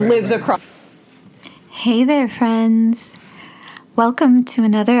lives across. Hey there, friends. Welcome to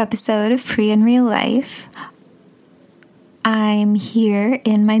another episode of Pre and Real Life. I'm here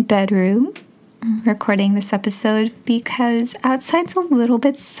in my bedroom recording this episode because outside's a little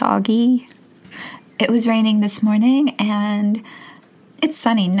bit soggy. It was raining this morning and it's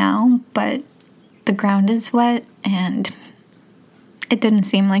sunny now, but the ground is wet and it didn't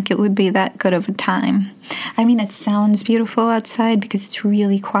seem like it would be that good of a time. I mean, it sounds beautiful outside because it's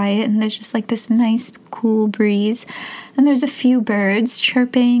really quiet and there's just like this nice cool breeze and there's a few birds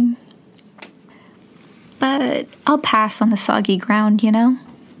chirping. But I'll pass on the soggy ground, you know?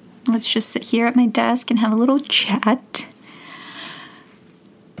 Let's just sit here at my desk and have a little chat.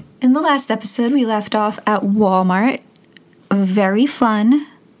 In the last episode, we left off at Walmart. Very fun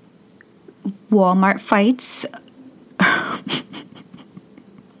Walmart fights.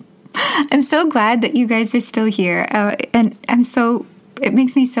 I'm so glad that you guys are still here. And it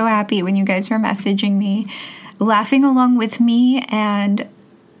makes me so happy when you guys are messaging me, laughing along with me and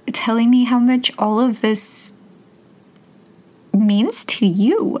telling me how much all of this means to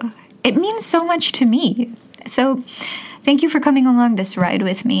you. It means so much to me. So thank you for coming along this ride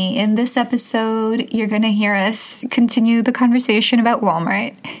with me. In this episode, you're going to hear us continue the conversation about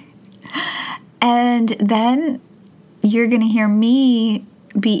Walmart. And then you're going to hear me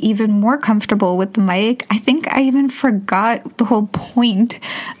be even more comfortable with the mic. I think I even forgot the whole point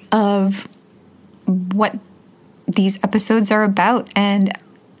of what these episodes are about and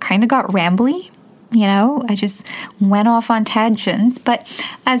kind of got rambly. You know, I just went off on tangents. But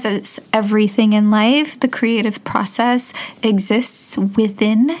as is everything in life, the creative process exists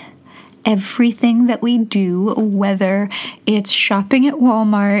within everything that we do, whether it's shopping at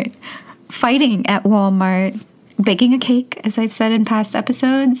Walmart, fighting at Walmart, baking a cake, as I've said in past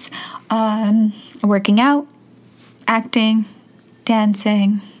episodes, working out, acting,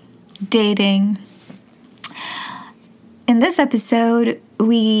 dancing, dating. In this episode,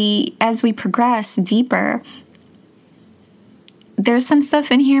 as we progress deeper, there's some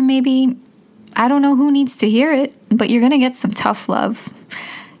stuff in here maybe, I don't know who needs to hear it, but you're going to get some tough love.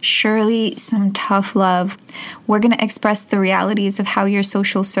 Surely some tough love. We're going to express the realities of how your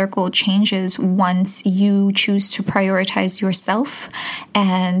social circle changes once you choose to prioritize yourself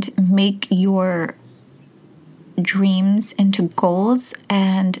and make your dreams into goals,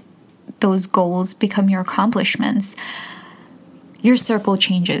 and those goals become your accomplishments. Your circle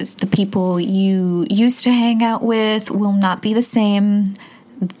changes. The people you used to hang out with will not be the same.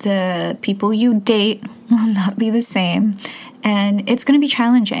 The people you date will not be the same. And it's going to be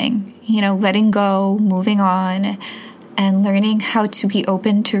challenging, you know, letting go, moving on, and learning how to be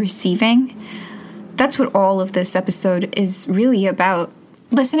open to receiving. That's what all of this episode is really about.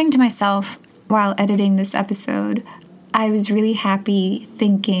 Listening to myself while editing this episode, I was really happy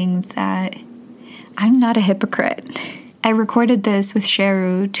thinking that I'm not a hypocrite. I recorded this with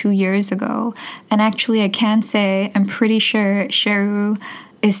Sheru 2 years ago, and actually I can say I'm pretty sure Sheru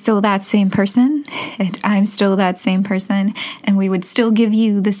is still that same person, and I'm still that same person, and we would still give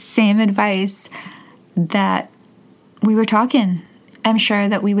you the same advice that we were talking. I'm sure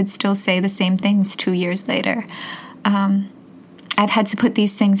that we would still say the same things 2 years later. I've had to put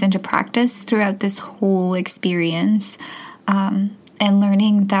these things into practice throughout this whole experience, and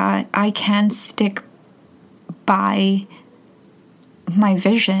learning that I can stick by my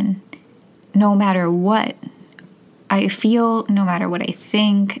vision no matter what I feel, no matter what I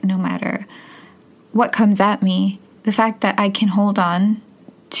think, no matter what comes at me. The fact that I can hold on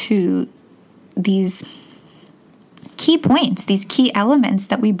to these key points, these key elements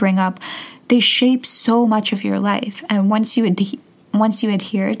that we bring up, they shape so much of your life. And once you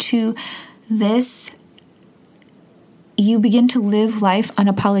adhere to this, you begin to live life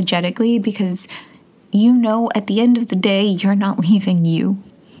unapologetically because you know at the end of the day, you're not leaving you.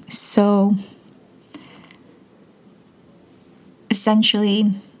 So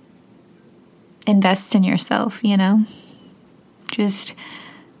essentially, invest in yourself, you know? Just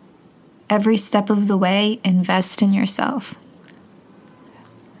every step of the way, invest in yourself.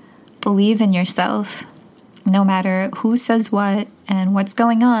 Believe in yourself. No matter who says what and what's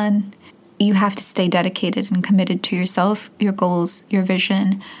going on, you have to stay dedicated and committed to yourself, your goals, your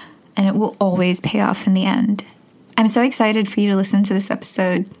vision, and it will always pay off in the end. I'm so excited for you to listen to this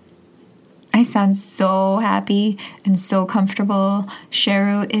episode. I sound so happy and so comfortable.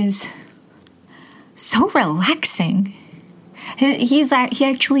 Sheru is so relaxing. He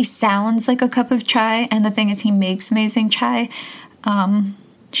actually sounds like a cup of chai, and the thing is, he makes amazing chai.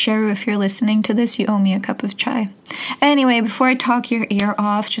 Sheru, if you're listening to this, you owe me a cup of chai. Anyway, before I talk your ear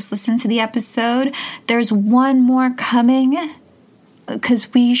off, just listen to the episode. There's one more coming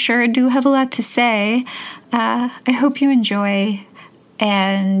because we sure do have a lot to say. I hope you enjoy,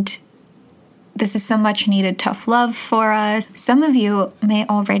 and this is some much needed tough love for us. Some of you may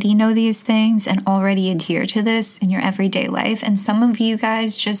already know these things and already adhere to this in your everyday life, and some of you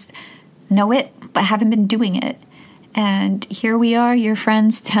guys just know it but haven't been doing it. And here we are, your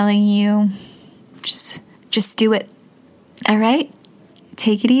friends, telling you, just do it. All right?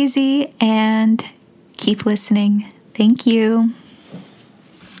 Take it easy and keep listening. Thank you.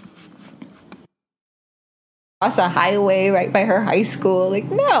 Across a highway right by her high school.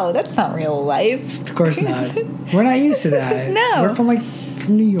 Like, no, that's not real life. Of course not. We're not used to that. No. We're from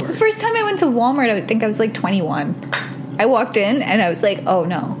New York. The first time I went to Walmart, I think I was like 21. I walked in and I was like, oh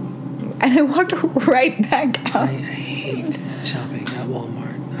no. And I walked right back out. I hate shopping at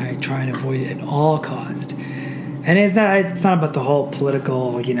Walmart. I try and avoid it at all cost. And it's not about the whole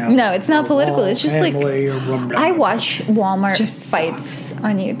political, No, it's not political. It's just like, I watch Walmart just fights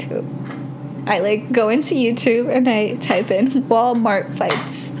on YouTube. I go into YouTube and I type in Walmart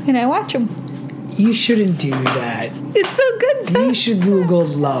fights and I watch them. You shouldn't do that. It's so good though. You should Google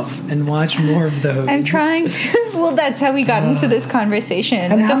love and watch more of those. I'm trying to. Well, that's how we got into this conversation.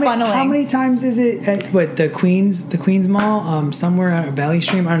 And with the funneling. How many times is it at the Queens Mall, somewhere at Valley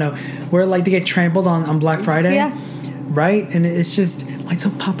Stream? I don't know, where they get trampled on Black Friday? Yeah. Right? And it's just like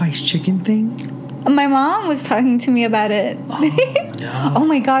some Popeye's chicken thing. My mom was talking to me about it. Oh, no. Oh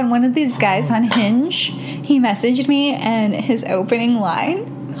my God, one of these guys on Hinge, he messaged me and his opening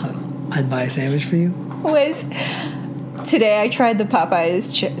line, I'd buy a sandwich for you, was, today I tried the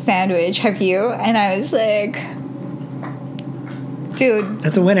Popeyes sandwich, have you? And I was like, dude.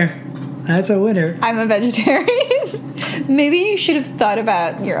 That's a winner. I'm a vegetarian. Maybe you should have thought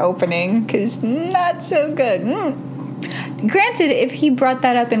about your opening, because not so good. Granted, if he brought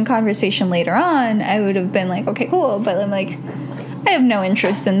that up in conversation later on, I would have been like, okay, cool. But I'm like, I have no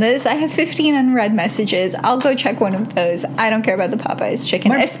interest in this. I have 15 unread messages. I'll go check one of those. I don't care about the Popeyes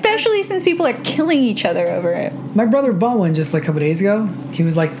chicken, especially since people are killing each other over it. My brother bought one just like a couple days ago. He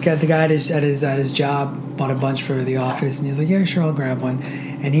was like, the guy at his job bought a bunch for the office, and he was like, yeah, sure, I'll grab one.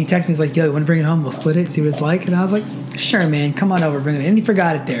 And he texted me, he's like, yo, you want to bring it home? We'll split it, see what it's like. And I was like, sure, man, come on over, bring it. And he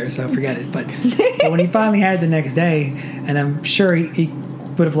forgot it there, so forget it. But when he finally had it the next day, and I'm sure he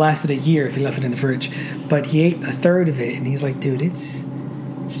would have lasted a year if he left it in the fridge, but he ate a third of it, and he's like, dude, it's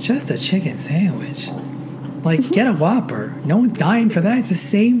just a chicken sandwich. Like, get a Whopper. No one's dying for that. It's the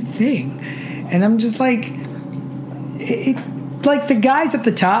same thing. And I'm just like, it's like the guys at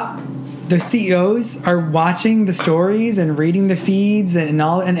the top, the CEOs, are watching the stories and reading the feeds and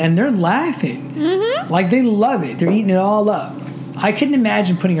all, and they're laughing. Mm-hmm. Like, they love it. They're eating it all up. I couldn't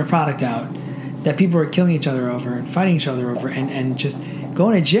imagine putting a product out that people are killing each other over and fighting each other over and just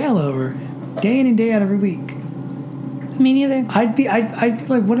going to jail over day in and day out every week. Me neither. I'd be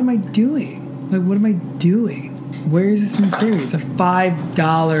like, what am I doing? Like, what am I doing? Where is the sincerity? It's a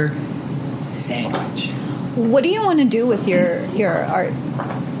 $5 sandwich. What do you want to do with your art,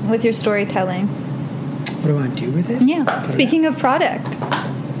 with your storytelling? What do I want to do with it? Yeah. Speaking of product,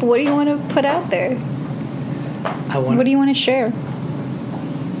 what do you want to put out there? What do you want to share?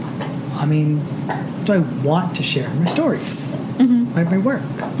 I mean, what do I want to share? My stories, my work,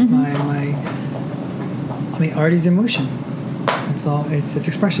 art is emotion. That's all. It's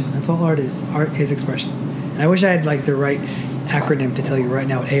expression. That's all art is. Art is expression. And I wish I had the right acronym to tell you right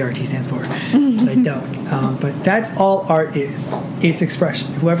now what ART stands for, but I don't. But that's all art is. It's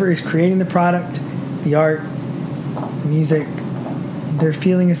expression. Whoever is creating the product, the art, the music, they're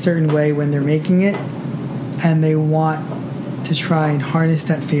feeling a certain way when they're making it, and they want to try and harness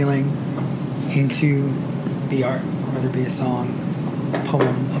that feeling into the art, whether it be a song, a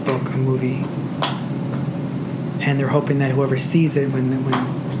poem, a book, a movie. And they're hoping that whoever sees it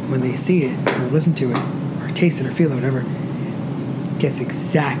when they see it or listen to it or taste it or feel it, whatever, gets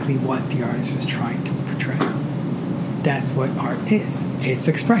exactly what the artist was trying to portray. That's what art is. It's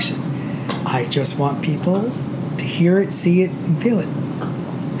expression. I just want people to hear it, see it, and feel it.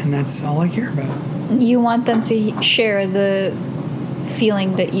 And that's all I care about. You want them to share the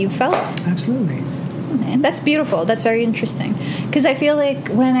feeling that you felt? Absolutely. And that's beautiful. That's very interesting. Because I feel like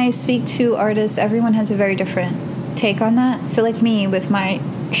when I speak to artists, everyone has a very different take on that. So like me, with my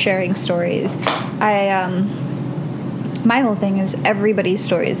sharing stories, my whole thing is everybody's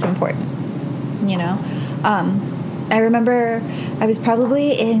story is important. I remember I was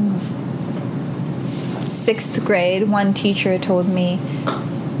probably in 6th grade. One teacher told me,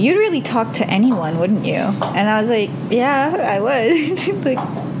 you'd really talk to anyone, wouldn't you? And I was like, yeah, I would.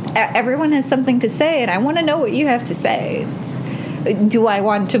 Everyone has something to say, and I want to know what you have to say. Do I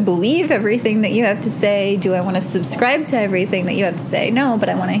want to believe everything that you have to say? Do I want to subscribe to everything that you have to say? No, but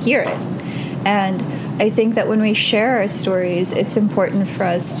I want to hear it. And I think that when we share our stories, it's important for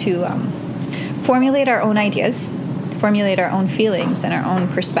us to formulate our own ideas, formulate our own feelings and our own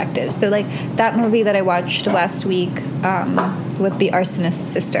perspectives. So like that movie that I watched last week with the arsonist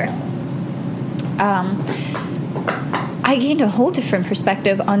sister, I gained a whole different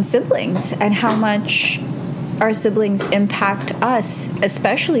perspective on siblings and how much our siblings impact us,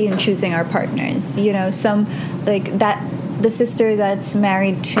 especially in choosing our partners. You know, the sister that's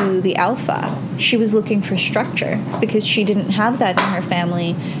married to the alpha, she was looking for structure because she didn't have that in her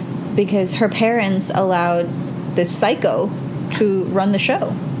family because her parents allowed this psycho to run the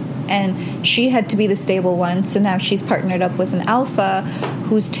show. And she had to be the stable one, so now she's partnered up with an alpha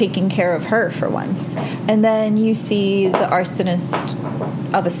who's taking care of her for once. And then you see the arsonist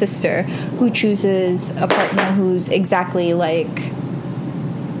of a sister who chooses a partner who's exactly like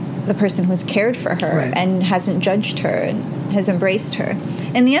the person who's cared for her right. and hasn't judged her and has embraced her.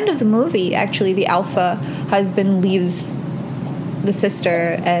 In the end of the movie, actually, the alpha husband leaves the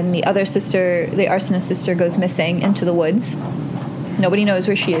sister, and the other sister, the arsonist sister, goes missing into the woods. Nobody knows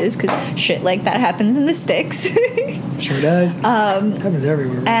where she is because shit like that happens in the sticks. Sure does. Happens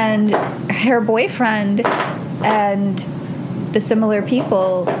everywhere. And her boyfriend and the similar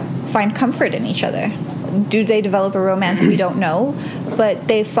people find comfort in each other. Do they develop a romance? We don't know. But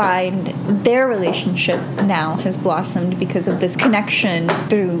they find their relationship now has blossomed because of this connection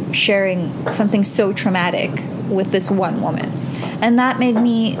through sharing something so traumatic with this one woman. And that made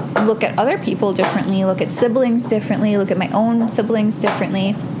me look at other people differently, look at siblings differently, look at my own siblings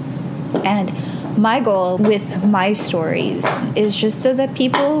differently. And my goal with my stories is just so that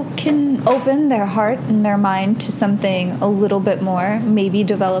people can open their heart and their mind to something a little bit more, maybe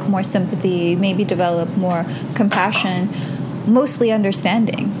develop more sympathy, maybe develop more compassion, mostly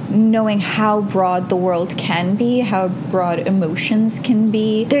understanding, knowing how broad the world can be, how broad emotions can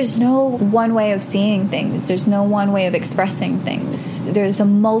be. There's no one way of seeing things. There's no one way of expressing things. There's a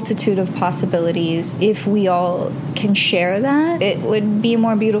multitude of possibilities. If we all can share that, it would be a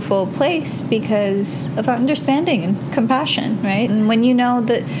more beautiful place because of understanding and compassion, right? And when you know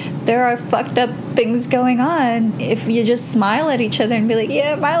that there are fucked up things going on, if you just smile at each other and be like,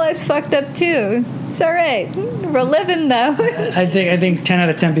 yeah, my life's fucked up too. It's all right. We're living though. I think 10 out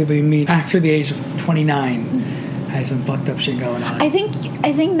of 10 people you meet after the age of 29 has some fucked up shit going on. I think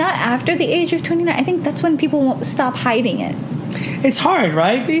not after the age of 29. I think that's when people won't stop hiding it. It's hard,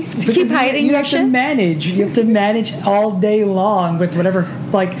 right? To keep hiding you your have shit? to manage. You have to manage all day long with whatever.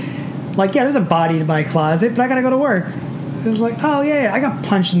 Like yeah, there's a body in my closet, but I gotta go to work. It's like, oh yeah, I got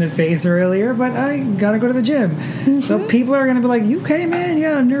punched in the face earlier, but I gotta go to the gym. Mm-hmm. So people are gonna be like, "You okay, man? You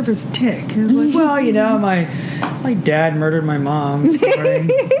got a nervous tick." And it's like, well, you know, my dad murdered my mom this morning,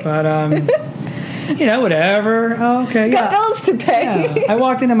 but you know, whatever. Oh, okay, got bills to pay. Yeah. I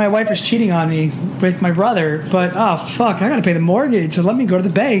walked in and my wife was cheating on me with my brother, but oh fuck, I gotta pay the mortgage. So let me go to the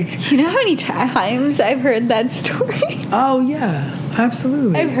bank. You know how many times I've heard that story? Oh yeah.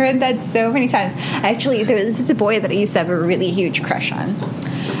 Absolutely. I've heard that so many times. Actually, this is a boy that I used to have a really huge crush on.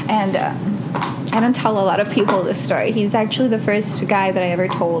 And I don't tell a lot of people this story. He's actually the first guy that I ever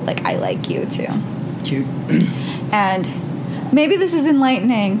told, like, I like you, to. Cute. And maybe this is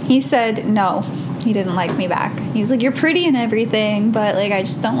enlightening. He said, no, he didn't like me back. He's like, you're pretty and everything, but, like, I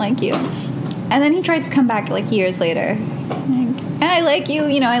just don't like you. And then he tried to come back, like, years later. And I like you,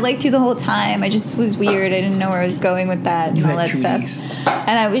 you know, I liked you the whole time. I just was weird. I didn't know where I was going with that and all that stuff.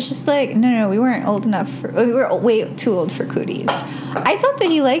 And I was just like, no, we weren't old enough. We were way too old for cooties. I thought that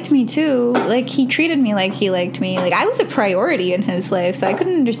he liked me too. Like, he treated me like he liked me. Like, I was a priority in his life, so I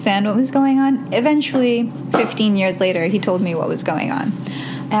couldn't understand what was going on. Eventually, 15 years later, he told me what was going on.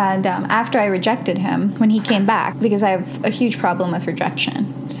 And after I rejected him, when he came back, because I have a huge problem with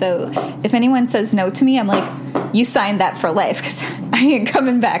rejection. So if anyone says no to me, I'm like, you signed that for life, because I ain't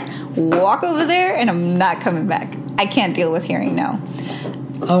coming back. Walk over there, and I'm not coming back. I can't deal with hearing no.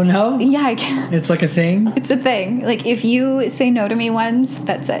 Oh, no? Yeah, I can. It's like a thing? It's a thing. Like, if you say no to me once,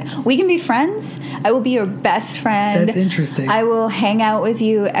 that's it. We can be friends. I will be your best friend. That's interesting. I will hang out with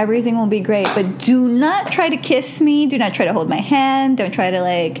you. Everything will be great. But do not try to kiss me. Do not try to hold my hand. Don't try to,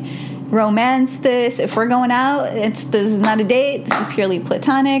 like, romance this. If we're going out, this is not a date. This is purely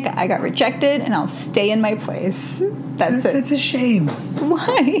platonic. I got rejected, and I'll stay in my place. That's it. That's a shame.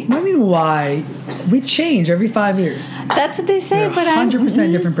 Why? What do you mean, why? We change every 5 years. That's what they say, You're but I'm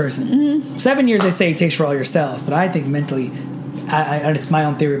 100% different person. 7 years, they say it takes for all your cells, but I think mentally, and it's my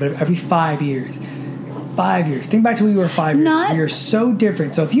own theory, but every 5 years. 5 years. Think back to when you were 5 years. You're so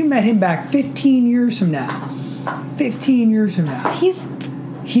different. So if you met him back 15 years from now, 15 years from now, he's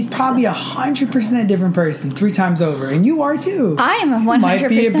probably 100% different person 3 times over, and you are too. I am 100%. Might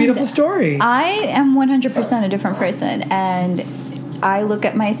be a beautiful story. I am 100% a different person, and I look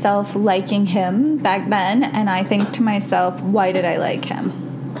at myself liking him back then, and I think to myself, why did I like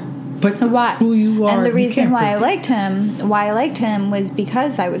him? But why? Who you are, and the reason why I liked him was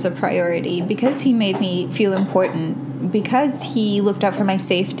because I was a priority, because he made me feel important, because he looked out for my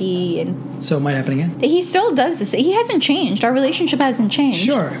safety. And so it might happen again? He still does this. He hasn't changed. Our relationship hasn't changed.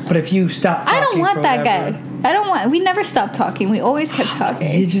 Sure, but if you stop talking, I don't want that guy. We never stopped talking. We always kept talking.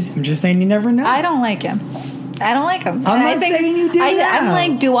 I'm just saying you never know. I don't like him. I'm not saying you do I'm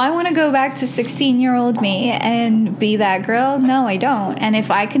like, do I want to go back to 16-year-old me and be that girl? No, I don't. And if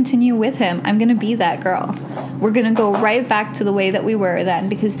I continue with him, I'm going to be that girl. We're going to go right back to the way that we were then,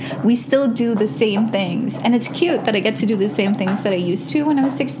 because we still do the same things. And it's cute that I get to do the same things that I used to when I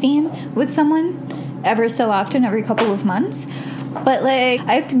was 16 with someone ever so often, every couple of months. But, like,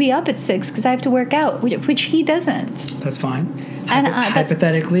 I have to be up at 6 because I have to work out, which he doesn't. That's fine. And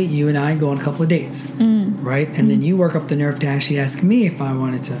hypothetically, you and I go on a couple of dates, right? And then you work up the nerve to actually ask me if I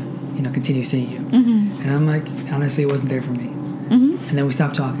wanted to, continue seeing you. And I'm like, honestly, it wasn't there for me. And then we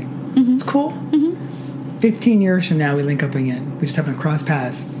stopped talking. It's cool. 15 years from now, we link up again. We just happen to cross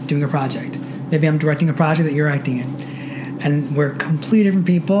paths doing a project. Maybe I'm directing a project that you're acting in. And we're completely different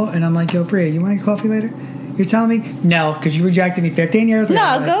people. And I'm like, yo, Bria, you want to get coffee later? You're telling me? No, because you rejected me 15 years ago.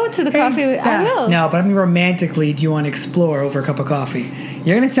 No, go to the coffee. I will. No, but I mean romantically, do you want to explore over a cup of coffee?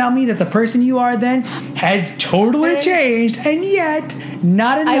 You're going to tell me that the person you are then has totally changed, and yet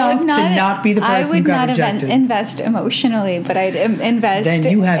not enough to not be the person who got rejected. I would not invest emotionally, but I'd invest. Then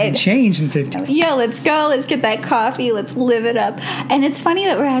you haven't changed in 15 years. Yeah, let's go. Let's get that coffee. Let's live it up. And it's funny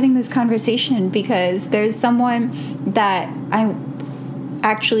that we're having this conversation because there's someone that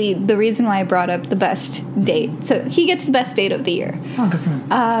actually, the reason why I brought up the best date. So he gets the best date of the year. Oh, good for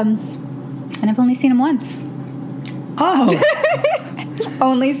him. And I've only seen him once. Oh.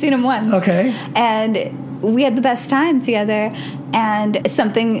 Only seen him once. Okay. And we had the best time together. And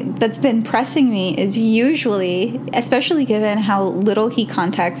something that's been pressing me is usually, especially given how little he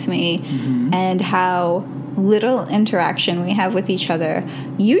contacts me and how little interaction we have with each other,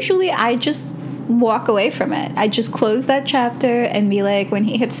 usually I just walk away from it. I just close that chapter and be like, when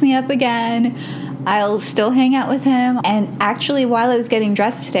he hits me up again, I'll still hang out with him. And actually, while I was getting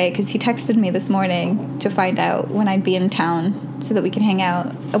dressed today, because he texted me this morning to find out when I'd be in town so that we can hang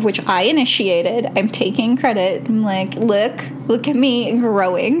out, of which I initiated. I'm taking credit. I'm like, look at me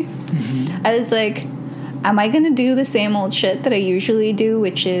growing. I was like, am I going to do the same old shit that I usually do,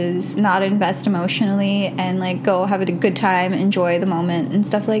 which is not invest emotionally and like go have a good time, enjoy the moment and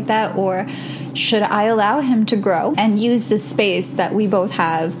stuff like that? Or should I allow him to grow and use the space that we both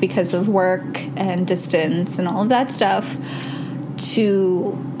have because of work and distance and all of that stuff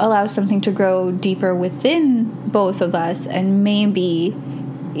to allow something to grow deeper within both of us? And maybe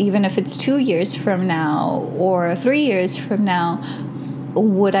even if it's 2 years from now or 3 years from now,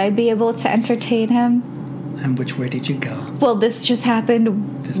 would I be able to entertain him? And which way did you go? Well, this just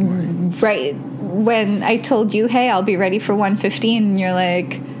happened this morning. Right when I told you, hey, I'll be ready for 1:15, and you're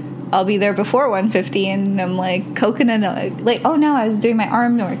like, I'll be there before 1:15, and I'm like, coconut, like, oh no, I was doing my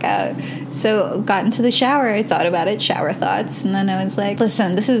arm workout. So got into the shower, thought about it, shower thoughts, and then I was like,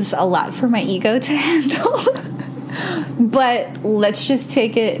 listen, this is a lot for my ego to handle. But let's just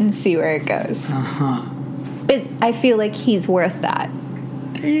take it and see where it goes. I feel like he's worth that.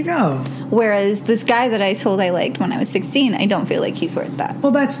 There you go. Whereas this guy that I told I liked when I was 16, I don't feel like he's worth that.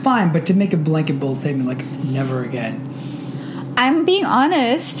 Well, that's fine, but to make a blanket bold statement like never again. I'm being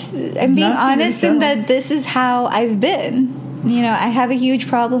honest. I'm being honest in that this is how I've been. You know, I have a huge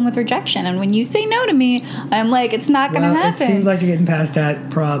problem with rejection, and when you say no to me, I'm like, it's not going to happen. It seems like you're getting past that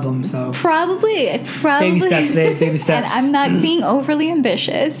problem, so probably baby steps, baby steps. And I'm not being overly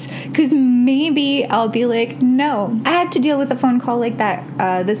ambitious because maybe I'll be like, no. I had to deal with a phone call like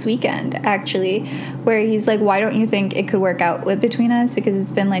that this weekend, actually, where he's like, why don't you think it could work out between us? Because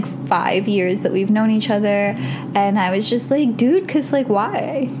it's been like 5 years that we've known each other, and I was just like, dude, because like,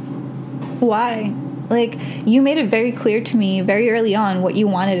 why? Like, you made it very clear to me very early on what you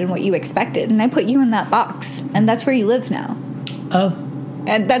wanted and what you expected. And I put you in that box. And that's where you live now. Oh.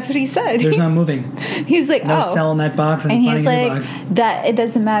 And that's what he said. There's no moving. He's like, no selling that box and finding a new box. That it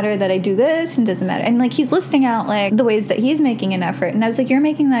doesn't matter that I do this and doesn't matter. And, like, he's listing out, like, the ways that he's making an effort. And I was like, you're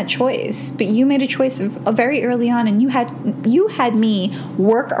making that choice. But you made a choice very early on. And you had me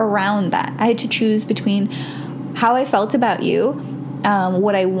work around that. I had to choose between how I felt about you,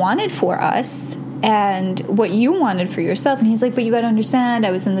 what I wanted for us, and what you wanted for yourself. And he's like, but you got to understand,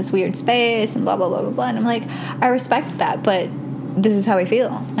 I was in this weird space and blah, blah, blah, blah, blah. And I'm like, I respect that, but this is how I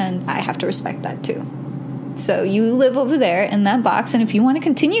feel, and I have to respect that too. So you live over there in that box, and if you want to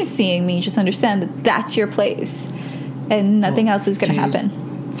continue seeing me, just understand that that's your place, and nothing else is going to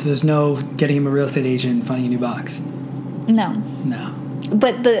happen. So there's no getting him a real estate agent and finding a new box? No.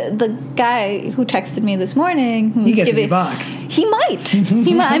 But the guy who texted me this morning, he gets a new box. He might.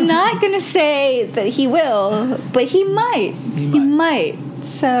 He might. I'm not going to say that he will, but he might. He might.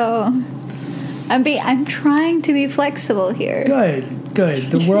 So I'm trying to be flexible here.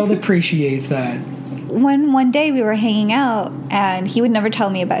 Good. The world appreciates that. When one day we were hanging out, and he would never tell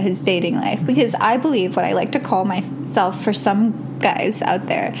me about his dating life, because I believe what I like to call myself for some guys out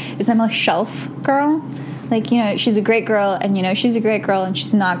there is I'm a shelf girl. Like, she's a great girl, and she's a great girl, and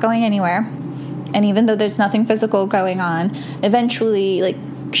she's not going anywhere. And even though there's nothing physical going on, eventually, like,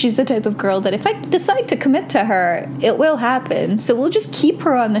 she's the type of girl that if I decide to commit to her, it will happen. So we'll just keep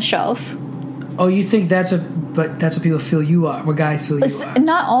her on the shelf. Oh, you think that's what people feel you are, what guys feel you are?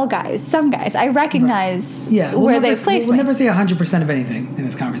 Not all guys, some guys. I recognize where they place me. We'll never say 100% of anything in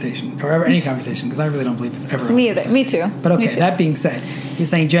this conversation, or ever any conversation, because I really don't believe it's ever 100%. Me either. Me too. But okay, that being said, you're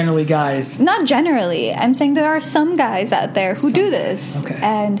saying generally guys... Not generally. I'm saying there are some guys out there who do this. Okay.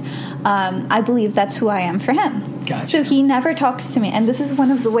 And I believe that's who I am for him. Gotcha. So he never talks to me. And this is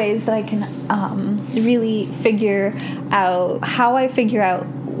one of the ways that I can really figure out how I figure out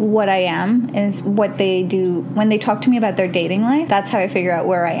what I am is what they do when they talk to me about their dating life. That's how I figure out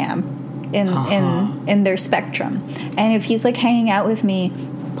where I am in their spectrum. And if he's like hanging out with me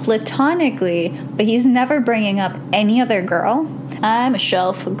platonically, but he's never bringing up any other girl, I'm a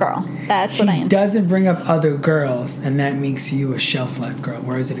shelf girl. That's what I am. He doesn't bring up other girls, and that makes you a shelf life girl.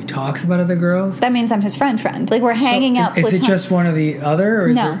 Whereas if he talks about other girls, that means I'm his friend. Like, we're hanging out. Is it just one or the other? Or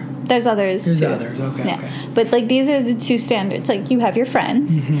no, there's others. There's too. others. Okay. But like, these are the two standards. Like, you have your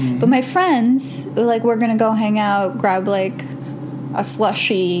friends, but my friends, like, we're gonna go hang out, grab like a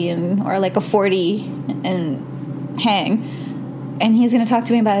slushie or like a 40 and hang. And he's going to talk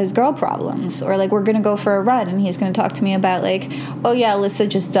to me about his girl problems. Or, like, we're going to go for a run, and he's going to talk to me about, like, oh, yeah, Alyssa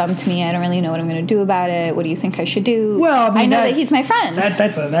just dumped me. I don't really know what I'm going to do about it. What do you think I should do? Well, I know that he's my friend.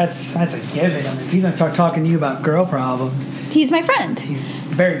 That's a given. I mean, if he's going to talking to you about girl problems... He's my friend. He's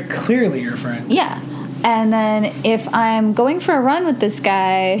very clearly your friend. Yeah. And then if I'm going for a run with this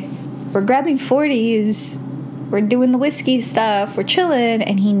guy, we're grabbing 40s, we're doing the whiskey stuff, we're chilling,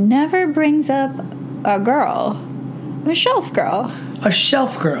 and he never brings up a girl... I'm a shelf girl. A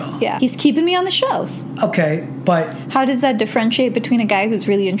shelf girl? Yeah. He's keeping me on the shelf. Okay, but... How does that differentiate between a guy who's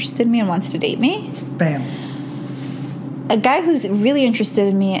really interested in me and wants to date me? Bam. A guy who's really interested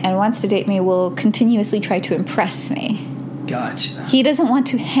in me and wants to date me will continuously try to impress me. Gotcha. He doesn't want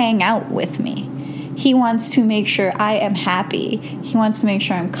to hang out with me. He wants to make sure I am happy. He wants to make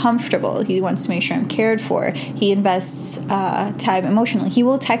sure I'm comfortable. He wants to make sure I'm cared for. He invests time emotionally. He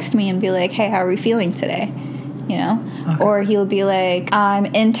will text me and be like, hey, how are we feeling today? Okay. Or he'll be like, I'm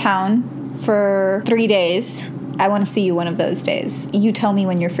in town for 3 days. I want to see you one of those days. You tell me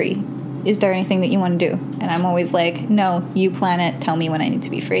when you're free. Is there anything that you want to do? And I'm always like, no, you plan it. Tell me when I need to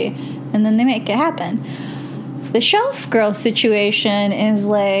be free. And then they make it happen. The shelf girl situation is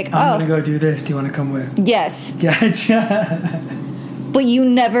like, I'm going to go do this. Do you want to come with? Yes. Gotcha. But you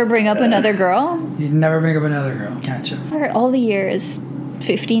never bring up another girl? You never bring up another girl. Gotcha. For all the years...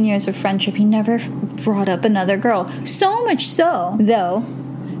 15 years of friendship, he never brought up another girl. So much so, though,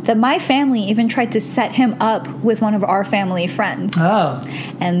 that my family even tried to set him up with one of our family friends. Oh.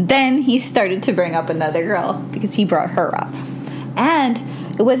 And then he started to bring up another girl because he brought her up. And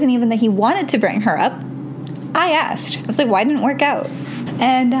it wasn't even that he wanted to bring her up. I asked. I was like, why didn't it work out?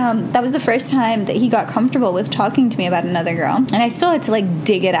 And that was the first time that he got comfortable with talking to me about another girl. And I still had to, like,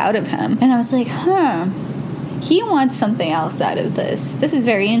 dig it out of him. And I was like, he wants something else out of this. This is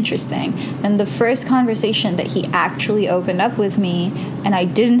very interesting. And the first conversation that he actually opened up with me, and I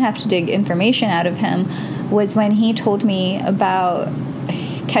didn't have to dig information out of him, was when he told me about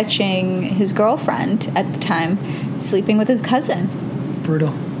catching his girlfriend at the time sleeping with his cousin.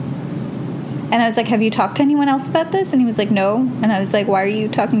 Brutal. And I was like, have you talked to anyone else about this? And he was like, no. And I was like, why are you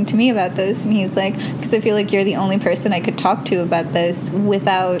talking to me about this? And he's like, because I feel like you're the only person I could talk to about this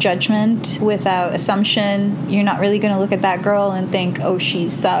without judgment, without assumption. You're not really going to look at that girl and think, oh, she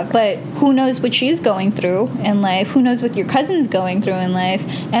sucks. But who knows what she's going through in life? Who knows what your cousin's going through in life?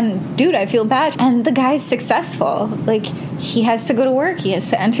 And dude, I feel bad. And the guy's successful. Like, he has to go to work. He has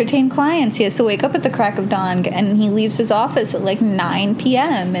to entertain clients. He has to wake up at the crack of dawn. And he leaves his office at like 9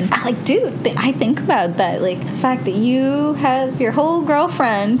 p.m. And I'm like, dude, I think about that, like the fact that you have your whole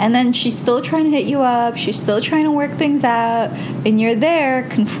girlfriend and then she's still trying to hit you up, she's still trying to work things out, and you're there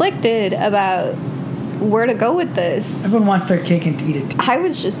conflicted about where to go with this. Everyone wants their cake and to eat it. I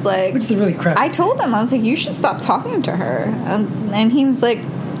was just like, which is really crap. I told him, I was like, you should stop talking to her. And he was like,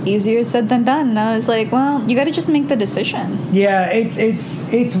 easier said than done. And I was like, well, you got to just make the decision. Yeah,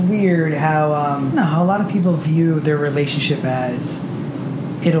 it's weird how a lot of people view their relationship as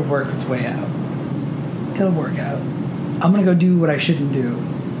it'll work its way out. It'll work out. I'm gonna go do what I shouldn't do.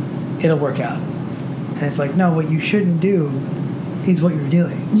 It'll work out. And it's like, no, what you shouldn't do is what you're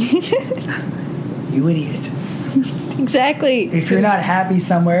doing. You idiot. Exactly. If you're not happy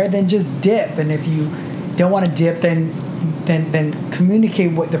somewhere, then just dip. And if you don't want to dip, then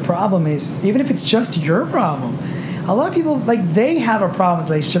communicate what the problem is, even if it's just your problem. A lot of people, like, they have a problem with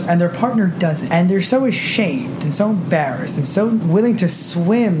the relationship and their partner doesn't. And they're so ashamed and so embarrassed and so willing to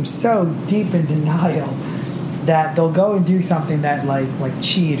swim so deep in denial that they'll go and do something that like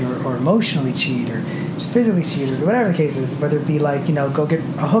cheat or emotionally cheat or just physically cheat or whatever the case is, whether it be like, go get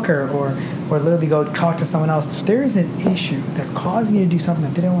a hooker or literally go talk to someone else. There is an issue that's causing you to do something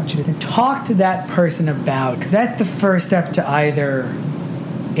that they don't want you to do. Talk to that person about, because that's the first step to either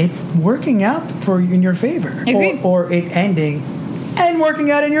it working out in your favor or it ending and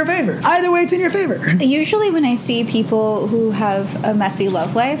working out in your favor. Either way, it's in your favor. Usually when I see people who have a messy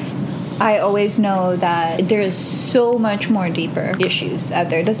love life, I always know that there's so much more deeper issues out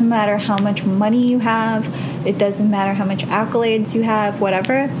there. It doesn't matter how much money you have. It doesn't matter how much accolades you have,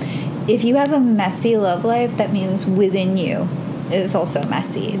 whatever. If you have a messy love life, that means within you is also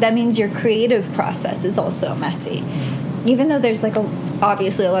messy. That means your creative process is also messy. Even though there's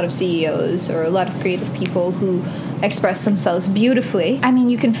obviously a lot of CEOs or a lot of creative people who express themselves beautifully. I mean,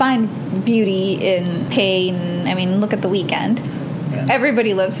 you can find beauty in pain. I mean, look at The Weeknd. Yeah.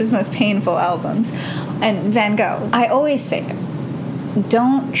 Everybody loves his most painful albums. And Van Gogh. I always say,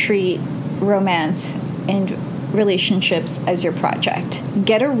 don't treat romance and relationships as your project.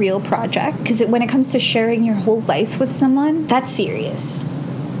 Get a real project, because when it comes to sharing your whole life with someone, that's serious.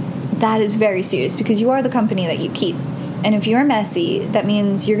 That is very serious, because you are the company that you keep. And if you're messy, that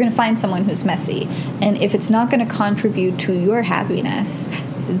means you're going to find someone who's messy. And if it's not going to contribute to your happiness,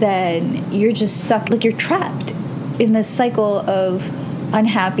 then you're just stuck, like you're trapped in this cycle of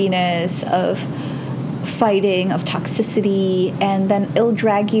unhappiness, of fighting, of toxicity, and then it'll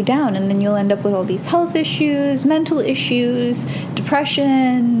drag you down, and then you'll end up with all these health issues, mental issues,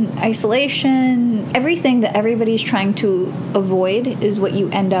 depression, isolation. Everything that everybody's trying to avoid is what you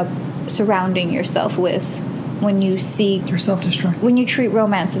end up surrounding yourself with when you seek... You're self-destructive. When you treat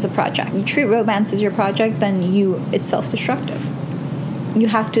romance as a project. You treat romance as your project, then it's self-destructive. You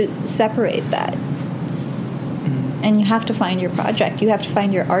have to separate that. And you have to find your project. You have to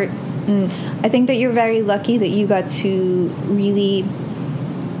find your art. And I think that you're very lucky that you got to really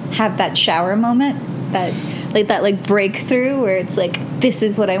have that shower moment, that breakthrough where it's like, this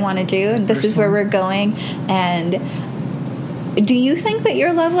is what I want to do, and this is where we're going. And do you think that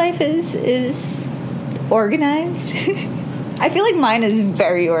your love life is organized? I feel like mine is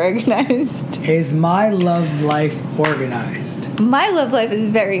very organized. Is my love life organized? My love life is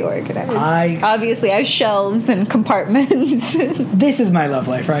very organized. Obviously, I have shelves and compartments. This is my love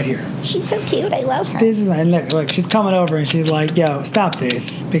life right here. She's so cute. I love her. This is my look. She's coming over and she's like, "Yo, stop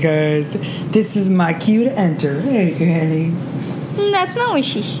this, because this is my cue to enter." Hey, honey. That's not what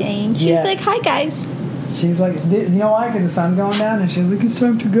she's saying. She's like, "Hi, guys." She's like, you know why? Because the sun's going down, and she's like, "It's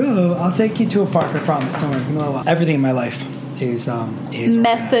time to go. I'll take you to a park. I promise. Don't worry. You know what? Everything in my life is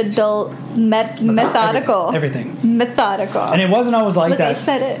methodical. Everything. Methodical. And it wasn't always like that. I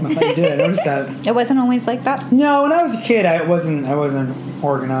said it. I did. I noticed that. It wasn't always like that. No, when I was a kid, I wasn't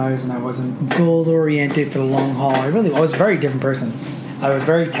organized, and I wasn't goal oriented for the long haul. I was a very different person. I was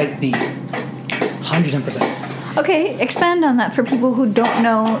very type B, 110%. Okay, expand on that for people who don't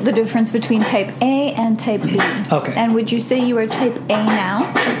know the difference between type A and type B. Okay. And would you say you are type A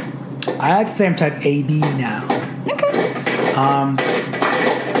now? I'd say I'm type AB now. Okay.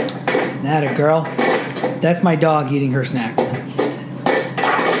 That a girl. That's my dog eating her snack.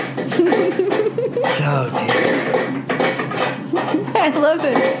 Oh, dear. I love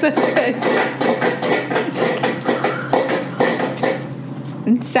it. It's so good.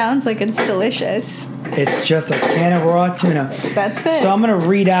 It sounds like it's delicious. It's just a can of raw tuna. That's it. So I'm going to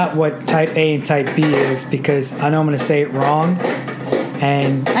read out what type A and type B is, because I know I'm going to say it wrong.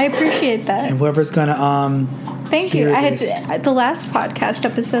 And I appreciate that. And whoever's going to Thank you. I had the last podcast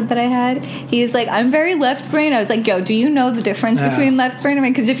episode that I had. He's like, I'm very left brain. I was like, yo, do you know the difference between left brain and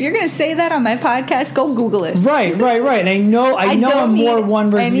right? Because if you're going to say that on my podcast, go Google it. Right. And I know I'm more one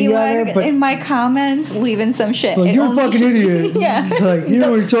versus the other. But in my comments, leaving some shit. Well, you're a fucking idiot. Yeah. It's like, you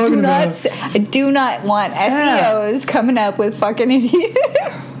know what you're talking about. I do not want SEOs coming up with fucking idiots.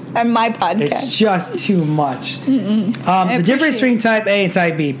 On my podcast. It's just too much. The difference between type A and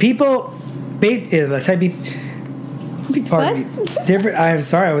type B. Type B. Pardon me. I'm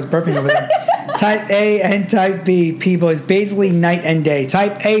sorry, I was burping over there. Type A and type B people is basically night and day.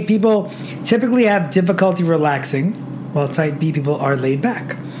 Type A people typically have difficulty relaxing, while type B people are laid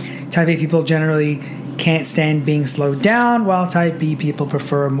back. Type A people generally can't stand being slowed down, while type B people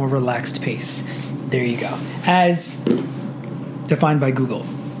prefer a more relaxed pace. There you go. As defined by Google.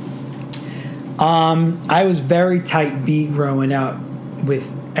 I was very type B growing up with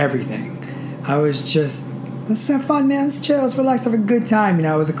everything. I was just, let's have fun, man. Let's chill. Let's relax. Have a good time. You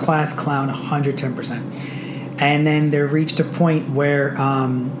know, I was a class clown 110%. And then there reached a point where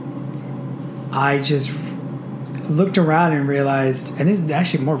I just looked around and realized, and this is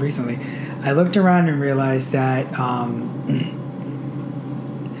actually more recently, I looked around and realized that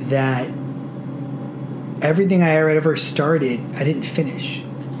that everything I ever started, I didn't finish.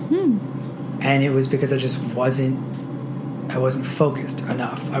 And it was because I wasn't focused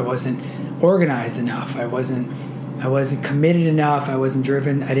enough. I wasn't organized enough. I wasn't committed enough. I wasn't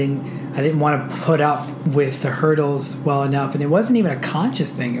driven. I didn't want to put up with the hurdles well enough. And it wasn't even a conscious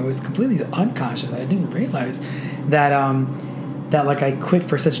thing. It was completely unconscious. I didn't realize that that like I quit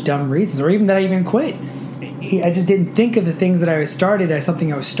for such dumb reasons, or even that I even quit. I just didn't think of the things that I started as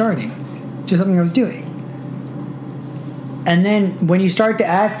something I was starting, just something I was doing. And then when you start to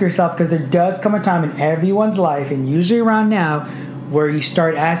ask yourself, because there does come a time in everyone's life, and usually around now, where you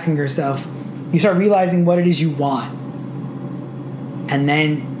start asking yourself, you start realizing what it is you want. And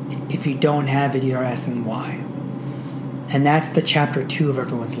then if you don't have it, you're asking why. And that's the chapter 2 of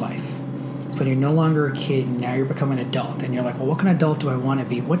everyone's life. It's when you're no longer a kid and now you're becoming an adult. And you're like, well, what kind of adult do I want to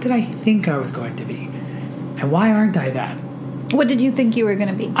be? What did I think I was going to be? And why aren't I that? What did you think you were going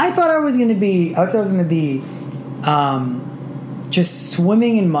to be? I thought I was going to be just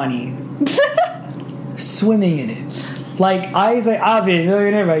swimming in money. Swimming in it. Like, I was like, I'll be a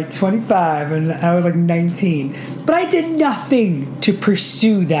millionaire by 25, and I was like 19. But I did nothing to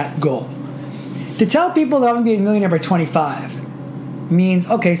pursue that goal. To tell people that I'm going to be a millionaire by 25 means,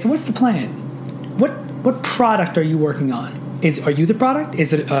 okay, so what's the plan? What product are you working on? Are you the product?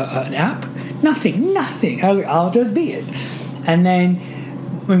 Is it an app? Nothing. I was like, I'll just be it. And then,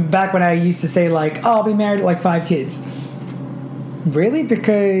 back when I used to say, like, oh, I'll be married at like 5 kids. Really?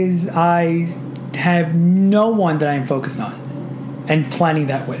 Because I have no one that I'm focused on and planning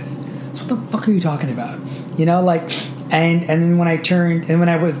that with. So what the fuck are you talking about? You know, like, and then when I turned, and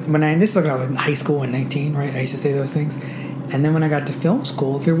this is like when I was in high school and 19, right? I used to say those things. And then when I got to film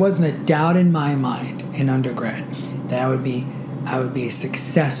school, there wasn't a doubt in my mind in undergrad that I would be a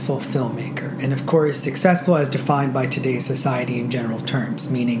successful filmmaker. And of course, successful as defined by today's society in general terms,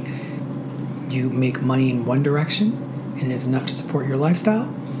 meaning you make money in one direction and is enough to support your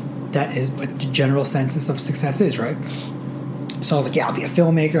lifestyle. That is what the general census of success is, right? So I was like, yeah, I'll be a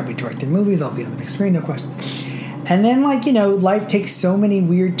filmmaker, I'll be directing movies, I'll be on the big screen, no questions. And then, like, you know, life takes so many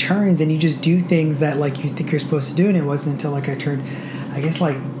weird turns and you just do things that, like, you think you're supposed to do. And it wasn't until, like, I turned, I guess,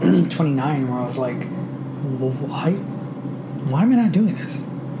 like, 29 where I was like, well, why am I not doing this?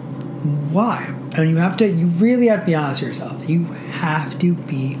 Why? And you really have to be honest with yourself. You have to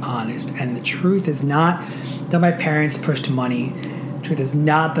be honest. And the truth is not that my parents pushed money. The truth is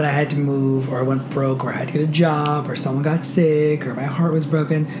not that I had to move or I went broke or I had to get a job or someone got sick or my heart was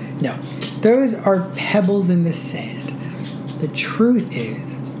broken. No. Those are pebbles in the sand. The truth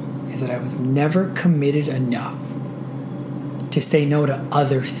is that I was never committed enough to say no to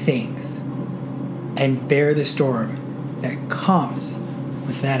other things and bear the storm that comes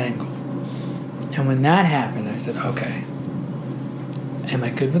with that angle. And when that happened, I said, okay, am I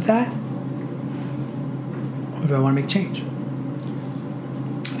good with that? Or do I want to make change?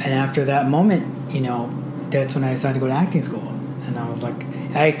 And after that moment, you know, that's when I decided to go to acting school. And I was like,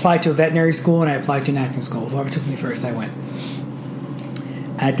 I applied to a veterinary school and I applied to an acting school. Whoever took me first, I went.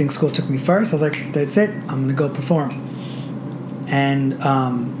 Acting school took me first. I was like, that's it. I'm going to go perform. And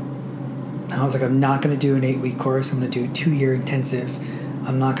I was like, I'm not going to do an 8-week course. I'm going to do a 2-year intensive.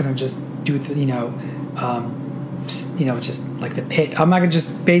 I'm not going to just do, just like the pit. I'm not going to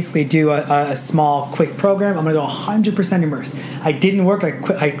just basically do a small, quick program. I'm going to go 100% immersed. I didn't work.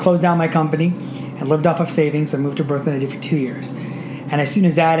 I closed down my company and lived off of savings. I moved to Brooklyn. I did for 2 years. And as soon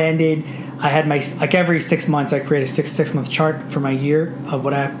as that ended, I had like every 6 months, I create a six-month chart for my year of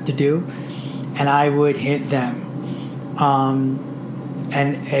what I have to do, and I would hit them.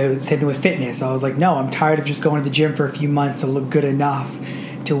 And it was same thing with fitness. I was like, no, I'm tired of just going to the gym for a few months to look good enough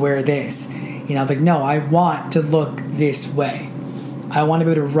to wear this. I was like, no, I want to look this way. I want to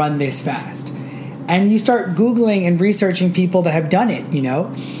be able to run this fast. And you start Googling and researching people that have done it,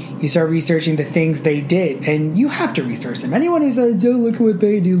 You start researching the things they did. And you have to research them. Anyone who says, don't look at what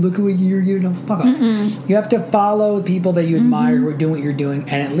they do, look at what you're doing, fuck off. You have to follow the people that you admire who are doing what you're doing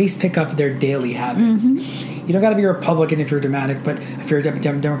and at least pick up their daily habits. You don't got to be a Republican if you're a Democrat, but if you're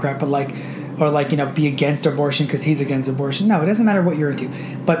a Democrat, but be against abortion because he's against abortion. No, it doesn't matter what you're into.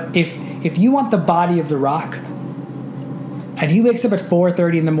 But if you want the body of The Rock, and he wakes up at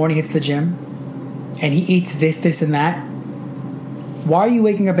 4:30 in the morning, hits the gym, and he eats this, and that, why are you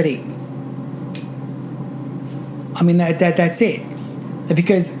waking up at 8? I mean, that's it.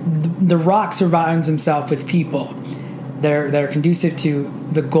 Because The Rock surrounds himself with people that are conducive to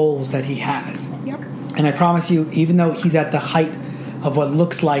the goals that he has. Yep. And I promise you, even though he's at the height of what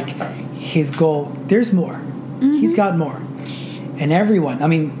looks like his goal, there's more. He's got more. And everyone,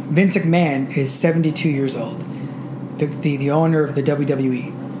 Vince McMahon is 72 years old, the owner of the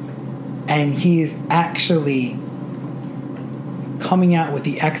WWE. And he is actually coming out with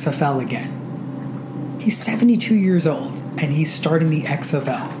the XFL again. He's 72 years old, and he's starting the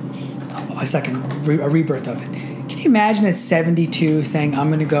XFL. A rebirth of it. Can you imagine at 72 saying, I'm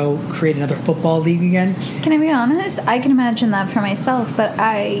going to go create another football league again? Can I be honest? I can imagine that for myself, but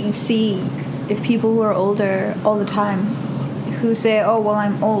I see if people who are older all the time who say, oh, well,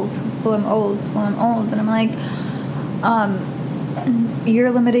 I'm old. And I'm like, you're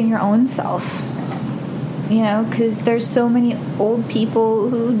limiting your own self. Because there's so many old people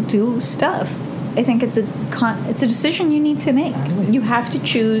who do stuff. I think it's a decision you need to make. You have to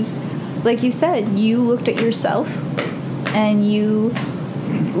choose. Like you said, you looked at yourself and you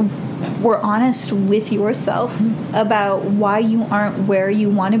were honest with yourself about why you aren't where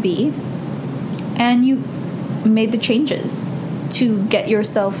you want to be, and you made the changes to get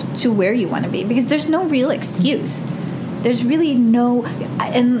yourself to where you want to be, because there's no real excuse. There's really no,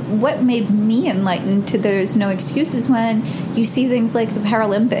 and what made me enlightened to there's no excuses when you see things like the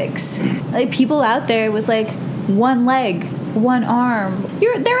Paralympics, like people out there with like one leg, one arm.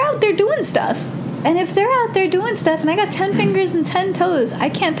 They're out there doing stuff. And if they're out there doing stuff and I got 10 fingers and 10 toes, I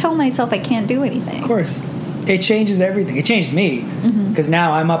can't tell myself I can't do anything. Of course. It changes everything. It changed me. Because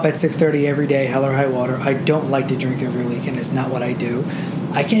now I'm up at 6:30 every day, hell or high water. I don't like to drink every weekend. It's not what I do.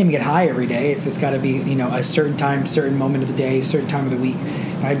 I can't even get high every day. It's got to be, a certain time, certain moment of the day, certain time of the week.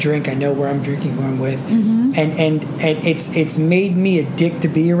 If I drink, I know where I'm drinking, who I'm with. And it's made me a dick to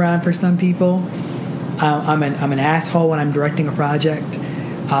be around for some people. I'm an asshole when I'm directing a project.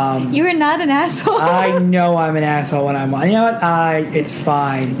 You are not an asshole. I know I'm an asshole when I'm on. You know what? It's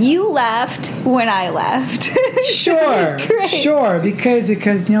fine. You laughed when I laughed. Sure, because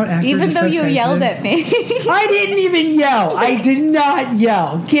actors even though you sensitive. Yelled at me. I didn't even yell. I did not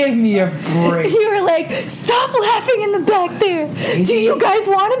yell. Give me a break. You were like, stop laughing in the back there. Do you guys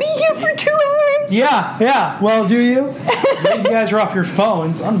want to be here for 2 hours? Yeah. Well, do you? You guys are off your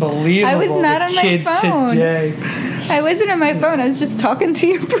phones. Unbelievable. I was not on my kids phone today. I wasn't on my phone. I was just talking to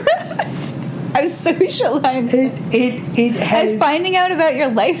your brother. I was socializing. I was finding out about your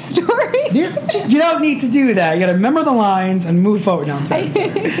life story. You don't need to do that. You got to remember the lines and move forward. No, I'm sorry.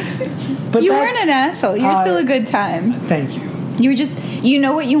 But you weren't an asshole. You're still a good time. Thank you. You were just, you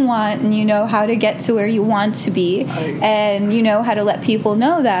know what you want, and you know how to get to where you want to be, and you know how to let people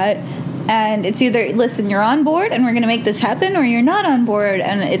know that. And it's either, listen, you're on board and we're going to make this happen, or you're not on board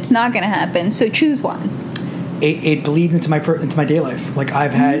and it's not going to happen. So choose one. It bleeds into my day life. Like I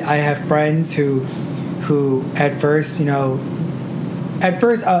have friends who at first, a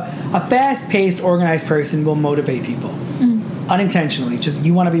fast-paced, organized person will motivate people unintentionally. Just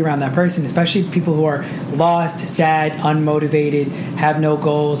you want to be around that person, especially people who are lost, sad, unmotivated, have no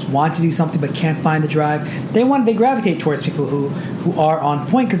goals, want to do something but can't find the drive. They gravitate towards people who are on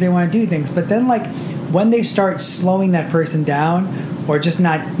point because they want to do things. But then, like when they start slowing that person down, or just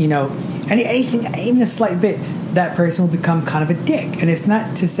not, anything, even a slight bit, that person will become kind of a dick. And it's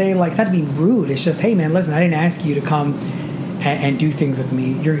not to say, it's not to be rude. It's just, hey, man, listen, I didn't ask you to come and do things with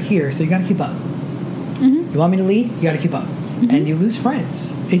me. You're here, so you got to keep up. You want me to lead? You got to keep up. And you lose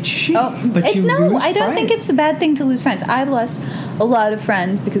friends. It's shitty, but you lose friends. I don't think it's a bad thing to lose friends. I've lost a lot of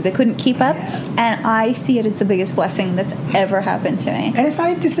friends because they couldn't keep up, and I see it as the biggest blessing that's ever happened to me. And it's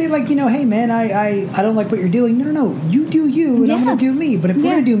not even to say, hey, man, I don't like what you're doing. No. You do you, and I'm going to do me. But if we're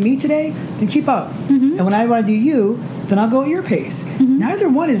going to do me today, then keep up. And when I want to do you, then I'll go at your pace. Neither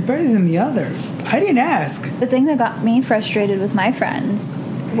one is better than the other. I didn't ask. The thing that got me frustrated with my friends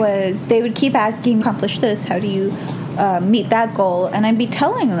was they would keep asking, accomplish this, how do you meet that goal? And I'd be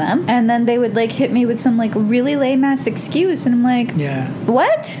telling them, and then they would like hit me with some like really lame ass excuse, and I'm like,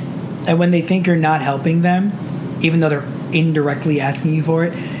 what? And when they think you're not helping them, even though they're indirectly asking you for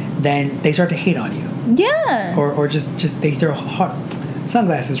it, then they start to hate on you. Yeah. Or just they throw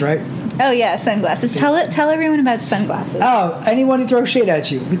sunglasses, right? Oh yeah, sunglasses. Tell everyone about sunglasses. Oh, anyone who throws shade at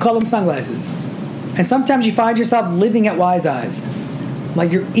you, we call them sunglasses. And sometimes you find yourself living at Wise Eyes,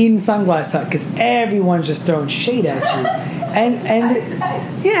 like you're in Sunglass Hut, because everyone's just throwing shade at you,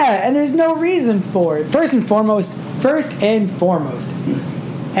 and there's no reason for it. First and foremost,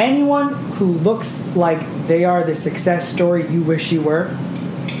 anyone who looks like they are the success story you wish you were,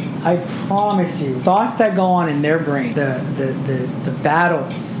 I promise you, thoughts that go on in their brain, the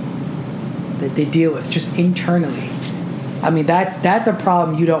battles that they deal with just internally, I mean, that's a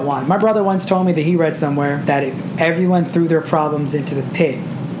problem you don't want. My brother once told me that he read somewhere that if everyone threw their problems into the pit,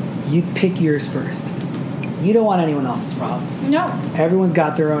 you'd pick yours first. You don't want anyone else's problems. No. Everyone's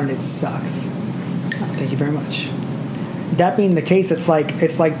got their own. It sucks. Thank you very much. That being the case, it's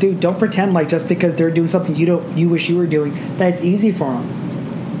like, dude, don't pretend like just because they're doing something you wish you were doing, that it's easy for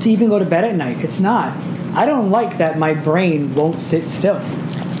them to even go to bed at night. It's not. I don't like that my brain won't sit still.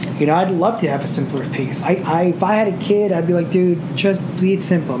 You know, I'd love to have a simpler pace. If I had a kid, I'd be like, dude, just be it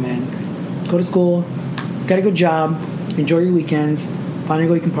simple, man. Go to school, get a good job, enjoy your weekends, find a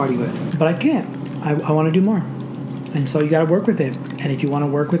girl you can party with. But I can't. I want to do more. And so you got to work with it. And if you want to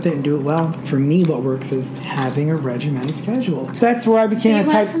work with it and do it well, for me, what works is having a regimented schedule. That's where I became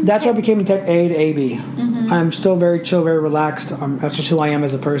That's where I became a type A to AB. Mm-hmm. I'm still very chill, very relaxed. That's just who I am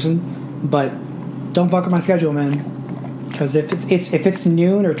as a person. But don't fuck with my schedule, man. Because if it's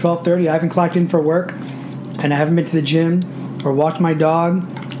noon or 12:30, I haven't clocked in for work, and I haven't been to the gym or walked my dog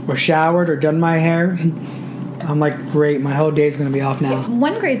or showered or done my hair, I'm like, great, my whole day is going to be off now.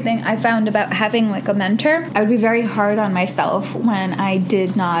 One great thing I found about having like a mentor, I would be very hard on myself when I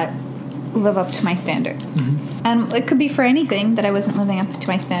did not live up to my standard. Mm-hmm. And it could be for anything that I wasn't living up to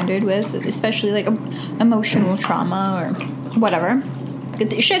my standard with, especially like emotional trauma or whatever.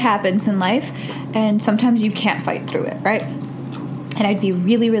 Shit happens in life, and sometimes you can't fight through it, right? And I'd be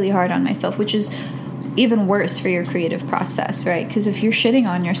really, really hard on myself, which is even worse for your creative process, right? Because if you're shitting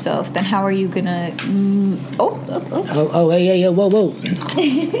on yourself, then how are you gonna? Hey, whoa!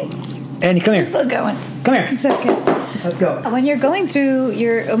 Andy, come here. Still going. Come here. It's okay. Let's go. When you're going through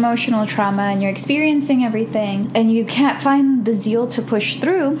your emotional trauma and you're experiencing everything, and you can't find the zeal to push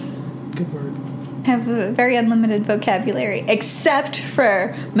through. Good word. Have a very unlimited vocabulary, except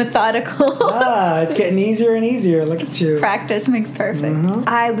for methodical. It's getting easier and easier. Look at you. Practice makes perfect. Mm-hmm.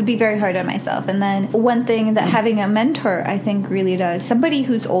 I would be very hard on myself. And then one thing that having a mentor, I think, really does, somebody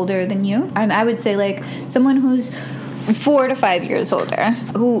who's older than you, and I would say like someone who's 4 to 5 years older,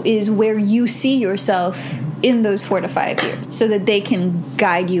 who is where you see yourself in those 4 to 5 years, so that they can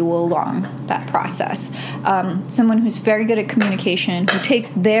guide you along that process. Someone who's very good at communication, who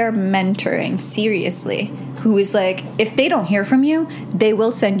takes their mentoring seriously, who is like, if they don't hear from you, they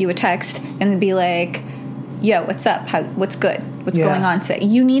will send you a text and be like, yo, what's up? What's good? What's going on today?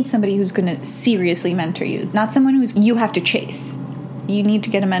 You need somebody who's going to seriously mentor you, not someone who's you have to chase. You need to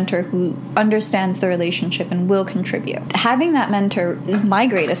get a mentor who understands the relationship and will contribute. Having that mentor is my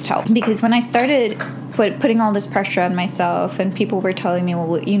greatest help, because when I started putting all this pressure on myself and people were telling me, well,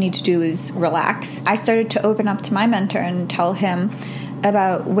 what you need to do is relax, I started to open up to my mentor and tell him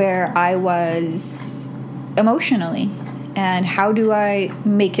about where I was emotionally and how do I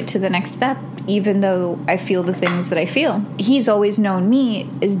make it to the next step, even though I feel the things that I feel. He's always known me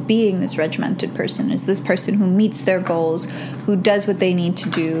as being this regimented person, as this person who meets their goals, who does what they need to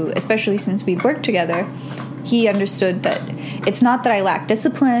do, especially since we'd worked together. He understood that it's not that I lack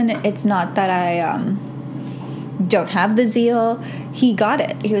discipline, it's not that I don't have the zeal. He got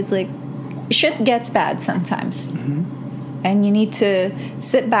it. He was like, shit gets bad sometimes. Mm-hmm. And you need to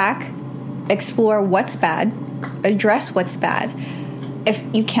sit back, explore what's bad, address what's bad. If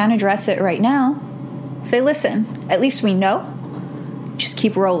you can't address it right now, say, listen, at least we know. Just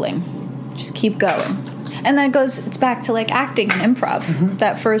keep rolling. Just keep going. And then it's back to like acting and improv. Mm-hmm.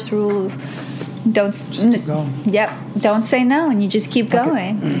 That first rule of just keep going. Yep. Don't say no, and you just keep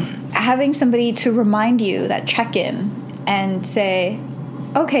going. Having somebody to remind you, that check in and say,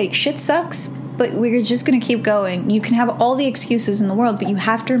 okay, shit sucks, but we're just going to keep going. You can have all the excuses in the world, but you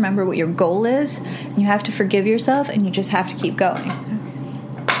have to remember what your goal is. And you have to forgive yourself, and you just have to keep going.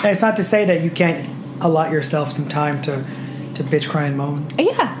 And it's not to say that you can't allot yourself some time to bitch, cry, and moan.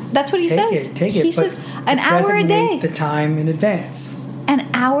 Yeah. That's what he says. Take it. He says an hour a day. The time in advance. An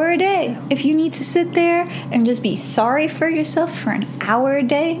hour a day. Yeah. If you need to sit there and just be sorry for yourself for an hour a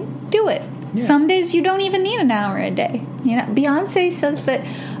day, do it. Yeah. Some days you don't even need an hour a day. You know, Beyonce says that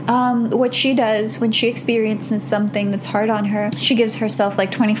what she does when she experiences something that's hard on her, she gives herself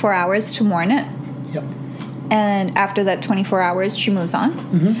like 24 hours to mourn it. Yep. And after that 24 hours, she moves on.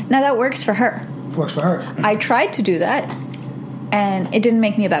 Mm-hmm. Now that works for her. Works for her. I tried to do that, and it didn't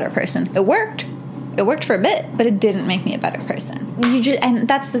make me a better person. It worked. It worked for a bit, but it didn't make me a better person. And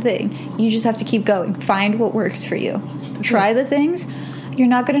that's the thing. You just have to keep going. Find what works for you. Try the things. You're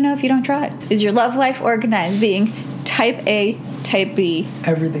not going to know if you don't try. Is your love life organized? Being type A, type B?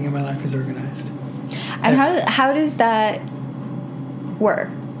 Everything in my life is organized. And how does that work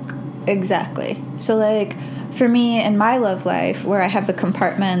exactly? So, like, for me in my love life, where I have the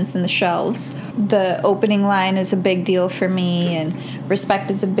compartments and the shelves, the opening line is a big deal for me, and respect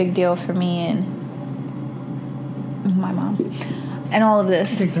is a big deal for me, and my mom, and all of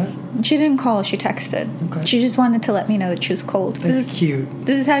this. I take that. She didn't call, she texted. Okay. She just wanted to let me know that she was cold. This is cute.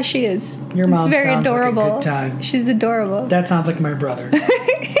 This is how she is. Your mom very sounds adorable. like a good time. She's adorable. That sounds like my brother.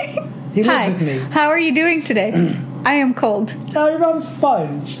 He lives with me. How are you doing today? I am cold. Oh, your mom's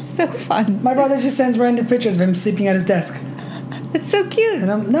fun. She's so fun. My brother just sends random pictures of him sleeping at his desk. It's so cute.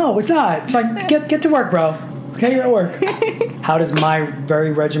 And no, it's not. It's like, get to work, bro. Okay, you're at work. How does my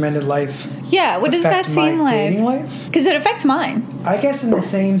very regimented life what does that seem like? Dating life? Because it affects mine. I guess in the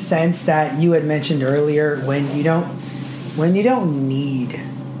same sense that you had mentioned earlier, when you don't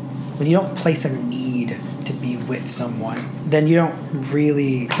place a need to be with someone, then you don't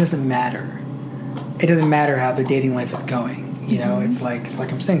really. It doesn't matter. It doesn't matter how the dating life is going. You know, it's like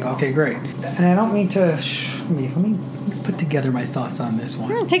I'm single. Okay, great. And I don't mean to. Let me put together my thoughts on this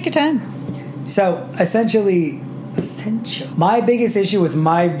one. Take your time. So essentially, my biggest issue with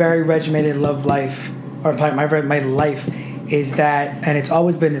my very regimented love life, or my life, is that, and it's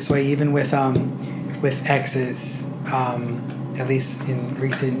always been this way, even with exes, at least in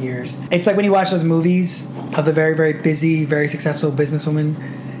recent years. It's like when you watch those movies of the very, very busy, very successful businesswoman,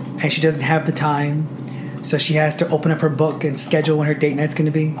 and she doesn't have the time, so she has to open up her book and schedule when her date night's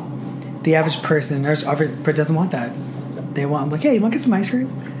going to be. The average person doesn't want that. They want, I'm like, hey, you want to get some ice cream?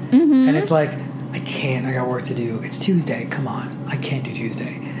 Mm-hmm. And it's like, I can't. I got work to do. It's Tuesday. Come on. I can't do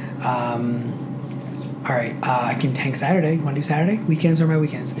Tuesday. All right. I can hang Saturday. Want to do Saturday? Weekends are my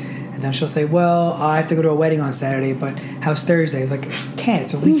weekends. And then she'll say, well, I have to go to a wedding on Saturday, but how's Thursday? It's like, I can't.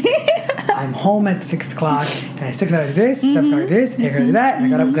 It's a weekend. I'm home at 6 o'clock, and at 6 hours this, 7 hours this, 8 hours that, and I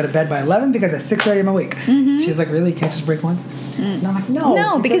gotta go to bed by 11 because at 6:30 in my week. Mm-hmm. She's like, really? You can't just break once? And I'm like, no.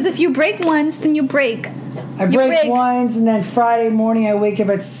 No, because if you break once, then you break. I break once, and then Friday morning I wake up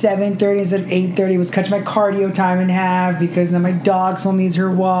at 7:30 instead of 8:30, which cuts my cardio time in half because then my dog still needs her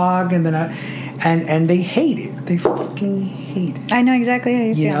walk, and then and they hate it. They fucking hate it. I know exactly how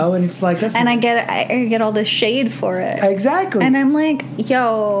you feel. You know, and it's like, that's and I get all this shade for it. Exactly. And I'm like,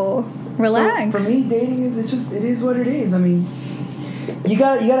 yo, relax. So for me, dating it is what it is. I mean, you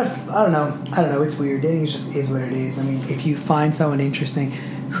gotta I don't know, it's weird. Dating is what it is. I mean, if you find someone interesting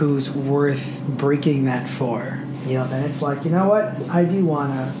who's worth breaking that for, you know, then it's like, you know what, I do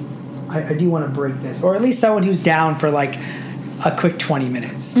want to break this, or at least someone who's down for like a quick 20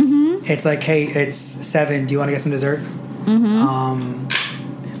 minutes. Mm-hmm. It's like, hey, it's 7, do you want to get some dessert? Mm-hmm.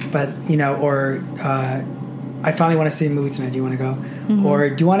 But you know, or I finally want to see a movie tonight, do you want to go? Mm-hmm. Or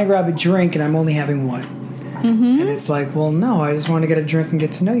do you want to grab a drink and I'm only having one? Mm-hmm. And it's like, well, no, I just want to get a drink and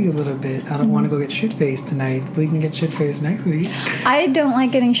get to know you a little bit. I don't want to go get shit-faced tonight. We can get shit-faced next week. I don't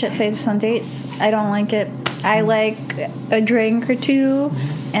like getting shit-faced on dates. I don't like it. I like a drink or two,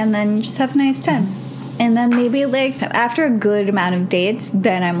 and then just have a nice time. And then maybe, like, after a good amount of dates,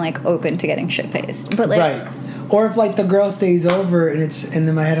 then I'm, like, open to getting shit-faced. But, like... Right. Or if, like, the girl stays over, and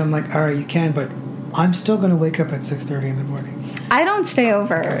in my head I'm like, all right, you can, but I'm still going to wake up at 6:30 in the morning. I don't stay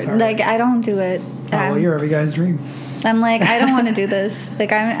over. Like, I don't do it. Oh, well, you're every guy's dream. I'm like, I don't want to do this.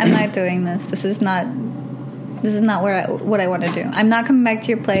 Like, I'm not doing this. This is not what I want to do. I'm not coming back to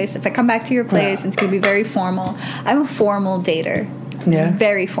your place. If I come back to your place, it's going to be very formal. I'm a formal dater. Yeah.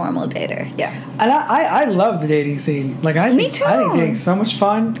 Very formal dater. Yeah. And I love the dating scene. Like, Me too. I think dating's so much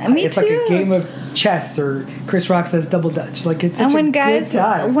fun. It's too. Like a game of chess, or Chris Rock says double dutch. Like, it's such good time.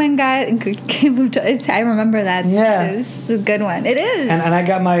 I remember that. Yeah. It's a good one. It is. And I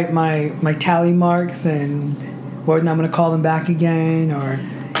got my tally marks, and whether I'm going to call them back again, or,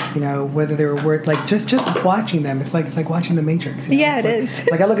 you know, whether they were worth, like, just watching them. It's like watching The Matrix. You know? Yeah, it is.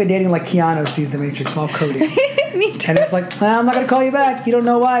 Like, I look at dating like Keanu sees The Matrix, all coded. Me too. And it's like, I'm not going to call you back. You don't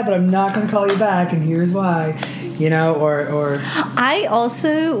know why, but I'm not going to call you back, and here's why. you know, or I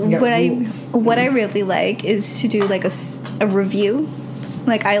also what I really like is to do like a review.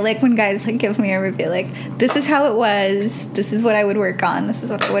 Like, I like when guys like give me a review, like, this is how it was, this is what I would work on, this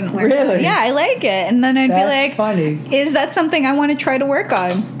is what I wouldn't work on. Yeah, I like it. And then I'd be like, funny. Is that something I want to try to work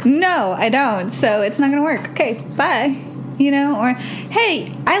on? No, I don't. So it's not going to work. Okay, bye. You know, or,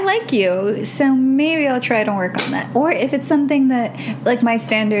 hey, I like you, so maybe I'll try to work on that. Or if it's something that, like, my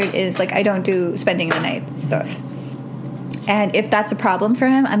standard is, like, I don't do spending the night stuff. And if that's a problem for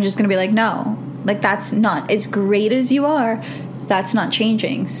him, I'm just going to be like, no. Like, that's not, as great as you are, that's not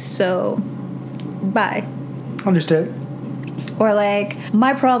changing, so bye. Understood. Or like,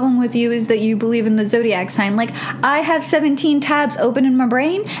 my problem with you is that you believe in the zodiac sign. Like, I have 17 tabs open in my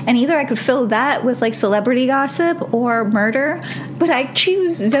brain, and either I could fill that with like celebrity gossip or murder, but I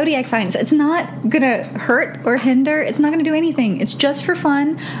choose zodiac signs. It's not gonna hurt or hinder. It's not gonna do anything. It's just for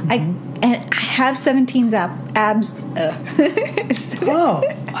fun. I have 17 abs. Oh,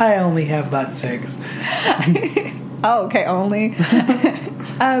 I only have about 6. Oh, okay, only.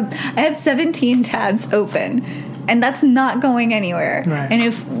 I have 17 tabs open, and that's not going anywhere. Right. And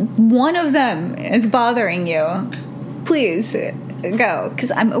if one of them is bothering you, please go,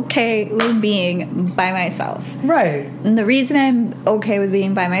 because I'm okay with being by myself. Right. And the reason I'm okay with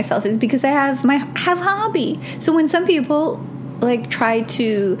being by myself is because I have a hobby. So when some people like try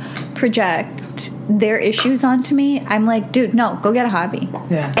to project their issues onto me, I'm like, dude, no, go get a hobby.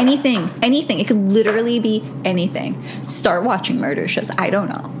 Yeah. Anything. It could literally be anything. Start watching murder shows. I don't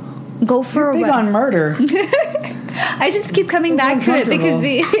know. Go for You're big on murder. I just keep coming back to it because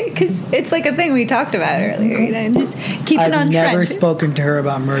it's like a thing we talked about earlier. You know, just keep it on trend. I've never spoken to her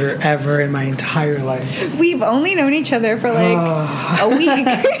about murder ever in my entire life. We've only known each other for like a week.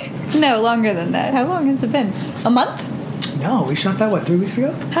 No, longer than that. How long has it been? A month? No, we shot that, 3 weeks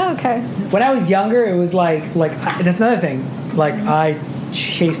ago? Oh, okay. When I was younger, it was that's another thing. Like, I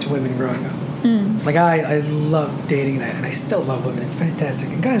chased women growing up. Like, I loved dating, and I still love women. It's fantastic.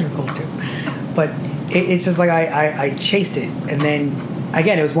 And guys are cool, too. But it's just like I chased it. And then,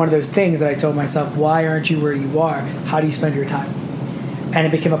 again, it was one of those things that I told myself, why aren't you where you are? How do you spend your time? And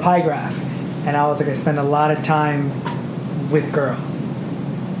it became a pie graph. And I was like, I spend a lot of time with girls.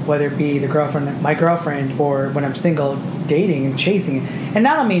 Whether it be my girlfriend, or when I'm single, dating and chasing. And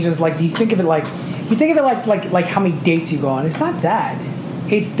not only just like, you think of it like how many dates you go on. It's not that.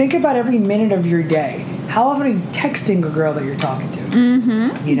 It's think about every minute of your day. How often are you texting a girl that you're talking to?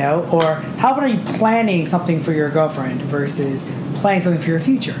 Mm-hmm. You know? Or how often are you planning something for your girlfriend versus planning something for your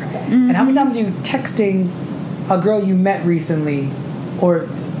future? Mm-hmm. And how many times are you texting a girl you met recently or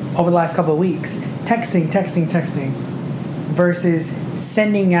over the last couple of weeks? Texting versus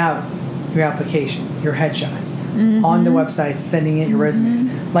sending out your application, your headshots, on the website, sending in your resumes.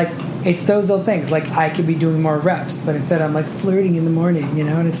 Like, it's those little things. Like, I could be doing more reps, but instead I'm like flirting in the morning, you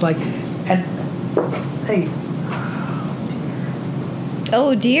know? And it's like, and hey.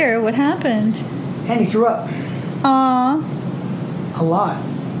 Oh dear, what happened? Annie threw up. Aww. A lot.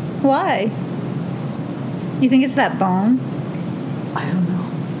 Why? You think it's that bone? I don't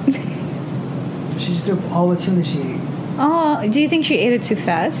know. She just threw up all the tuna she ate. Oh, do you think she ate it too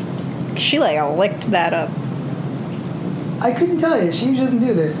fast? She like licked that up. I couldn't tell you. She usually doesn't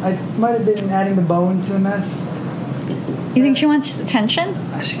do this. I might have been adding the bone to the mess. You think she wants attention?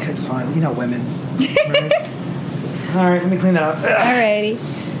 She could find, women. Right? All right, let me clean that up. Alrighty.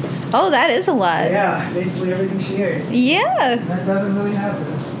 Oh, that is a lot. Yeah, basically everything she ate. Yeah. That doesn't really happen.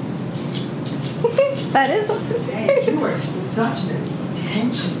 That is. Dang, you are such an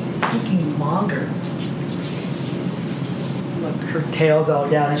attention-seeking monger. Look, her tail's all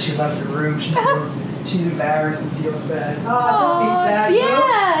down as she left the room. She's embarrassed and feels bad. Oh, don't be sad.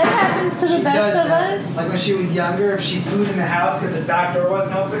 Yeah, it happens to the best of us. Like when she was younger, if she pooed in the house because the back door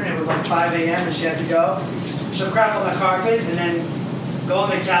wasn't open and it was like 5 a.m. and she had to go, she'll crap on the carpet and then go on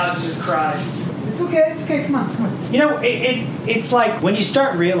the couch and just cry. It's okay, come on. It's like when you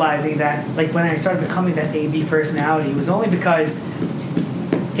start realizing that, like when I started becoming that AB personality, it was only because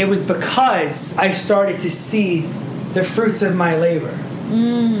I started to see the fruits of my labor.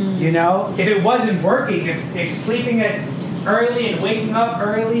 If it wasn't working, if sleeping early and waking up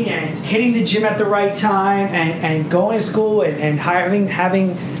early and hitting the gym at the right time and going to school and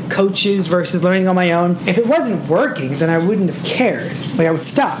having coaches versus learning on my own, if it wasn't working, then I wouldn't have cared. Like, I would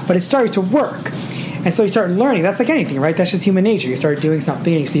stop. But it started to work. And so you start learning. That's like anything, right? That's just human nature. You start doing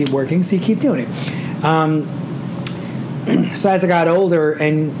something and you see it working, so you keep doing it. So as I got older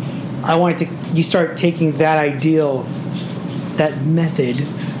and you start taking that ideal, that method,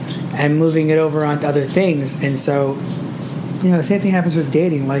 and moving it over onto other things. And so Same thing happens with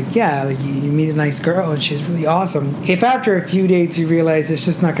dating. Like, yeah, like you meet a nice girl and she's really awesome. If after a few dates you realize it's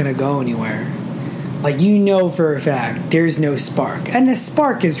just not going to go anywhere, like, for a fact there's no spark, and the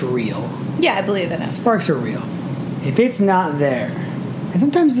spark is real. Yeah, I believe in it. Sparks are real. If it's not there, and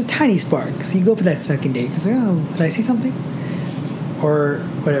sometimes it's a tiny spark, so you go for that second date because, did I see something? Or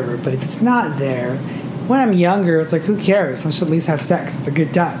whatever. But if it's not there, when I'm younger, it's like, who cares? Let's at least have sex. It's a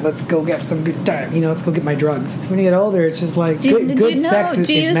good time. Let's go get some good time. Let's go get my drugs. When you get older, it's just like, good sex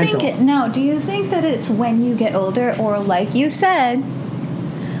is mental. Do you think that it's when you get older, or like you said,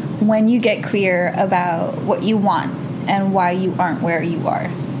 when you get clear about what you want and why you aren't where you are?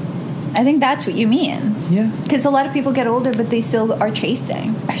 I think that's what you mean. Yeah. Because a lot of people get older, but they still are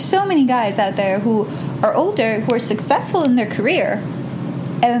chasing. There's so many guys out there who are older, who are successful in their career,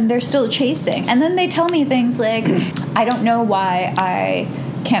 and they're still chasing. And then they tell me things like, I don't know why I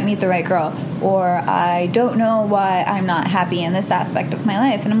can't meet the right girl, or I don't know why I'm not happy in this aspect of my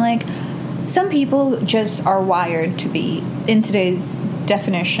life. And I'm like, some people just are wired to be, in today's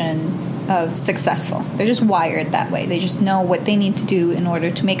definition of successful, they're just wired that way. They just know what they need to do in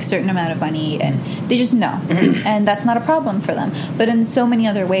order to make a certain amount of money, and they just know. And that's not a problem for them. But in so many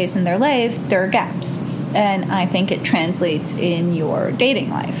other ways in their life, there are gaps. And I think it translates in your dating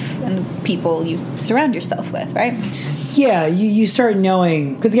life and the people you surround yourself with, right? Yeah, you start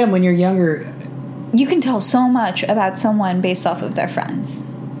knowing, because again, when you're younger, you can tell so much about someone based off of their friends,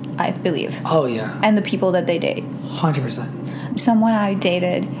 I believe. Oh, yeah. And the people that they date. 100%. Someone I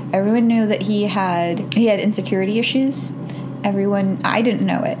dated, everyone knew that he had insecurity issues. I didn't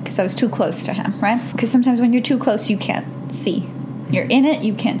know it because I was too close to him, right? Because sometimes when you're too close, you can't see. You're in it,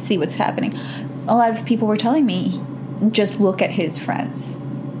 you can't see what's happening. A lot of people were telling me, just look at his friends.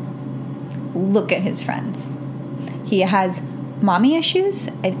 Look at his friends. He has mommy issues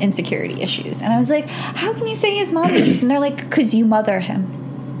and insecurity issues. And I was like, how can you say he has mommy issues? And they're like, because you mother him.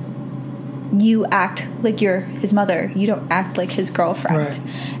 You act like you're his mother. You don't act like his girlfriend. Right.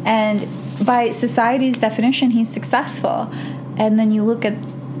 And by society's definition, he's successful. And then you look at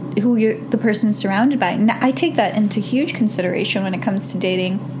who the person's surrounded by. Now, I take that into huge consideration when it comes to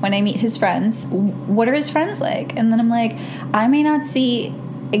dating. When I meet his friends, what are his friends like? And then I'm like, I may not see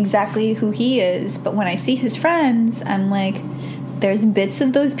exactly who he is, but when I see his friends, I'm like, there's bits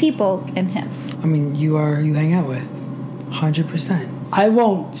of those people in him. I mean, you hang out with 100%. I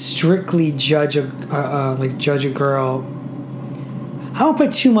won't strictly judge a girl. I won't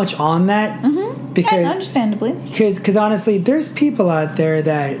put too much on that. Mm-hmm. Because, and understandably. Because honestly, there's people out there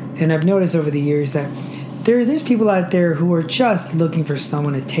that, and I've noticed over the years that there's people out there who are just looking for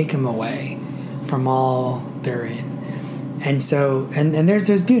someone to take them away from all they're in. And so, and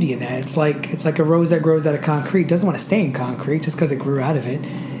there's beauty in that. It's like a rose that grows out of concrete. It doesn't want to stay in concrete just because it grew out of it.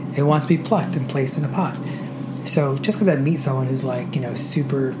 It wants to be plucked and placed in a pot. So just because I meet someone who's like,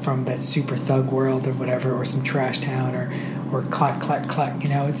 super from that super thug world or whatever, or some trash town or clack, clack, clack,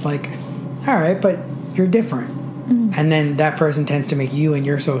 it's like, all right, but you're different. Mm-hmm. And then that person tends to make you and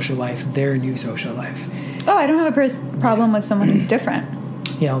your social life their new social life. Oh, I don't have a problem with someone who's different.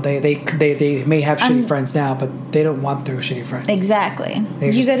 They may have shitty friends now, but they don't want their shitty friends. Exactly.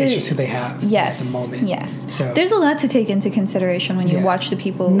 It's just who they have at the moment. Yes. So there's a lot to take into consideration when you watch the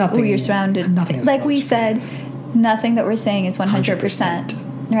people who you're surrounded. Like we said, nothing that we're saying is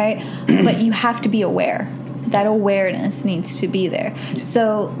 100%, right? But you have to be aware. That awareness needs to be there. Yeah.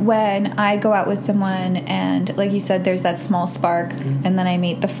 So when I go out with someone and, like you said, there's that small spark, and then I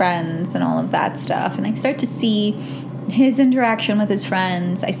meet the friends and all of that stuff, and I start to see his interaction with his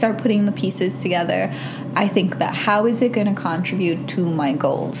friends, I start putting the pieces together. I think about how is it going to contribute to my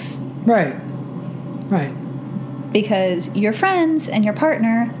goals? Right. Because your friends and your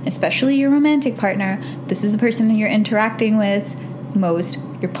partner, especially your romantic partner, this is the person that you're interacting with most.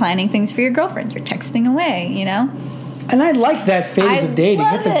 You're planning things for your girlfriend. You're texting away, And I like that phase of dating.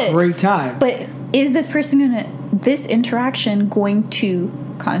 That's a great time. But is this interaction going to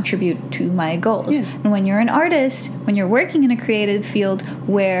contribute to my goals? Yeah. And when you're an artist, when you're working in a creative field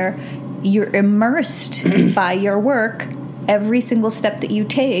where you're immersed by your work, every single step that you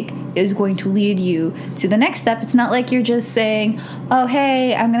take is going to lead you to the next step. It's not like you're just saying, oh,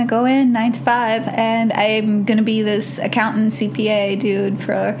 hey, I'm going to go in 9 to 5 and I'm going to be this accountant CPA dude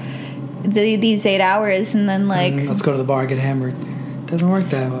for these 8 hours and then let's go to the bar and get hammered. It doesn't work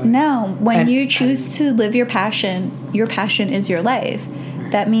that way. No. When you choose to live your passion is your life.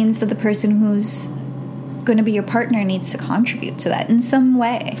 Right. That means that the person who's going to be your partner needs to contribute to that in some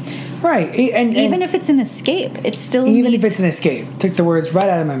way. Right. And even if it's an escape, it still if it's an escape. Took the words right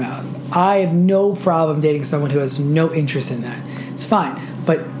out of my mouth. I have no problem dating someone who has no interest in that. It's fine.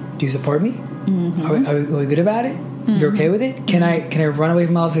 But do you support me? Mm-hmm. Are we good about it? You're okay with it? Can I run away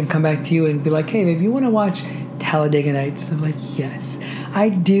from all this and come back to you and be like, hey, babe, you want to watch Talladega Nights? I'm like, yes, I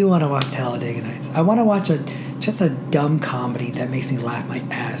do want to watch Talladega Nights. I want to watch just a dumb comedy that makes me laugh my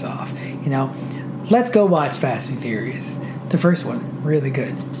ass off. Let's go watch Fast and Furious. The first one, really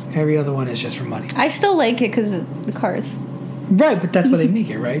good. Every other one is just for money. I still like it because of the cars. Right, but that's why they make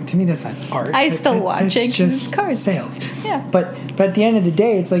it, right? To me, that's not art. I still watch it because it's cars. Sales. Yeah. But at the end of the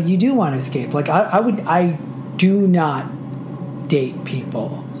day, it's like you do want to escape. Like I do not date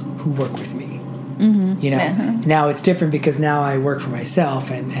people who work with me. Now it's different because now I work for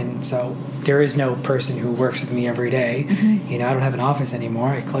myself, and so there is no person who works with me every day. I don't have an office anymore.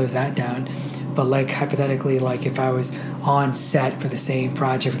 I closed that down. But like hypothetically, like if I was on set for the same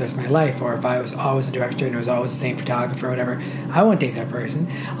project for the rest of my life, or if I was always a director and it was always the same photographer or whatever, I won't date that person.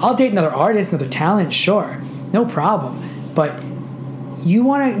 I'll date another artist, another talent, sure, no problem. But you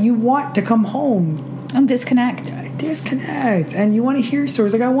want to come home and disconnect, and you want to hear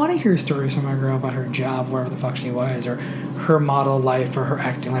stories. Like I want to hear stories from my girl about her job, wherever the fuck she was, or her model life, or her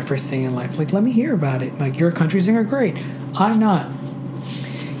acting life, her singing life. Like let me hear about it. Like you're a country singer, great. I'm not.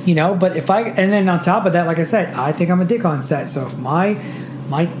 But and then on top of that, like I said, I think I'm a dick on set. So if my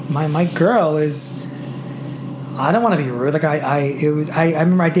girl is, I don't want to be rude. Like I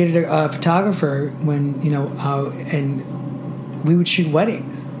remember I dated a photographer when and we would shoot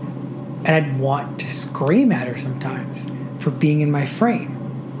weddings, and I'd want to scream at her sometimes for being in my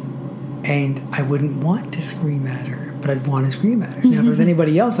frame, and I wouldn't want to scream at her, but I'd want to scream at her. Now if there was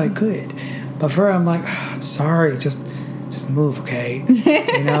anybody else, I could, but for her, I'm like, I'm sorry, just move, okay?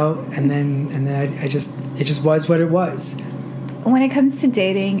 And then I just, it just was what it was. When it comes to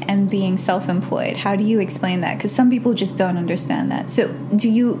dating and being self-employed, how do you explain that? Because some people just don't understand that. So do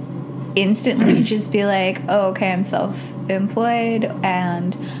you instantly just be like, oh, okay, I'm self-employed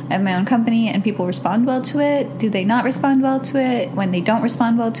and I have my own company, and people respond well to it? Do they not respond well to it? When they don't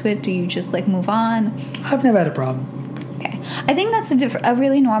respond well to it, do you just like move on? I've never had a problem. Okay. I think that's a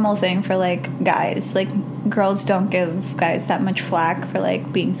really normal thing for like guys. Like girls don't give guys that much flack for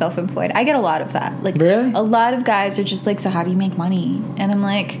like being self-employed. I get a lot of that. Like really? A lot of guys are just like, so how do you make money? And I'm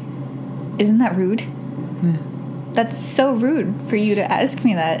like, isn't that rude? Yeah. That's so rude for you to ask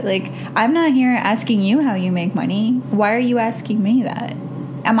me that. Like, I'm not here asking you how you make money. Why are you asking me that?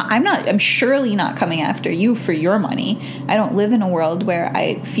 I'm surely not coming after you for your money. I don't live in a world where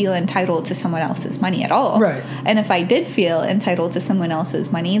I feel entitled to someone else's money at all. Right. And if I did feel entitled to someone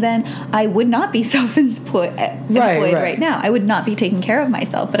else's money, then I would not be self-employed right now. I would not be taking care of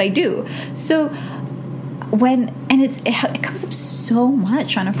myself, but I do. So it comes up so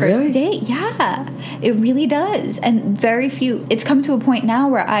much on a first date. Yeah, it really does. And very few, it's come to a point now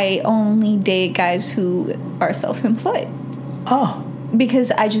where I only date guys who are self-employed. Oh.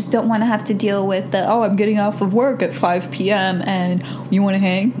 Because I just don't want to have to deal with I'm getting off of work at 5 p.m. and you want to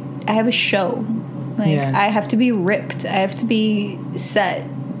hang? I have a show. I have to be ripped. I have to be set.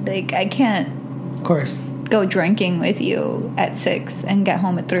 Like, I can't of course go drinking with you at 6 and get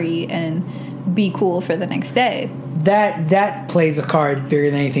home at 3 and be cool for the next day. That plays a card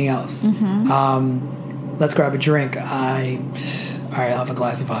bigger than anything else. Let's grab a drink. All right, I'll have a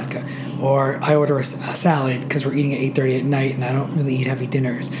glass of vodka. Or I order a salad because we're eating at 8:30 at night and I don't really eat heavy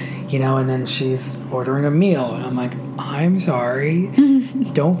dinners, and then she's ordering a meal. And I'm like, I'm sorry.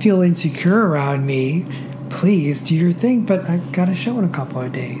 Don't feel insecure around me. Please do your thing, but I got a show in a couple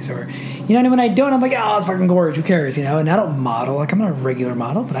of days. Or, and when I don't, I'm like, oh, it's fucking gorgeous. Who cares, And I don't model. Like, I'm not a regular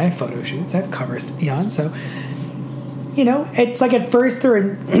model, but I have photo shoots. I have covers to be on. So, it's like at first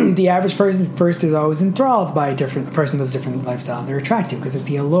the average person first is always enthralled by a person with a different lifestyle. They're attractive because of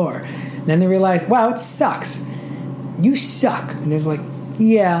the allure. And then they realize, wow, it sucks. You suck. And it's like,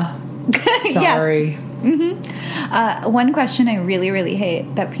 yeah, sorry. Yeah. One question I really, really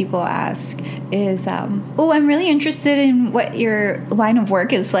hate that people ask is, I'm really interested in what your line of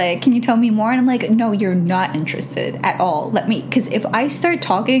work is like. Can you tell me more? And I'm like, no, you're not interested at all. Because if I start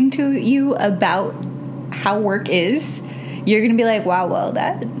talking to you about how work is, you're going to be like, wow, well,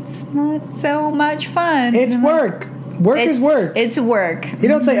 that's not so much fun. It's work. Work is work. It's work. You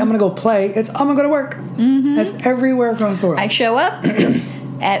don't say, I'm going to go play. It's, I'm going to go to work. That's everywhere across the world. I show up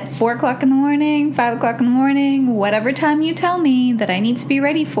at 4 o'clock in the morning, 5 o'clock in the morning, whatever time you tell me that I need to be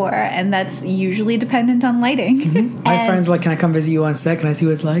ready for. And that's usually dependent on lighting. My friends are like, can I come visit you on set? Can I see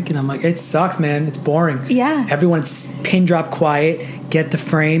what it's like? And I'm like, it sucks, man. It's boring. Yeah. Everyone's pin drop quiet. Get the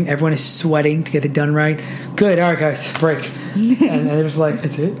frame. Everyone is sweating to get it done right. Good. All right, guys. Break. And they're just like,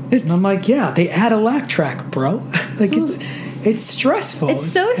 that's it? And I'm like, yeah. They add a laugh track, bro. Like, it's stressful. It's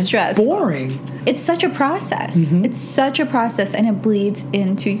so stressful. Boring. It's such a process. It's such a process, and it bleeds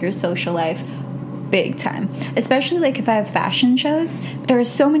into your social life big time. Especially, like, if I have fashion shows. There are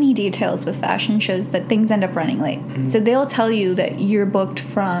so many details with fashion shows that things end up running late. Mm-hmm. So they'll tell you that you're booked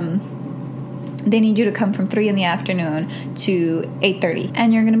from... They need you to come from 3 in the afternoon to 8:30.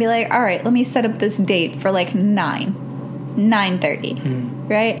 And you're going to be like, all right, let me set up this date for, like, 9:30,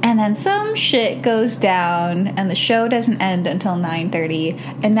 right? And then some shit goes down, and the show doesn't end until 9:30.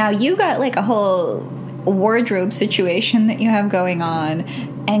 And now you got, like, a whole wardrobe situation that you have going on,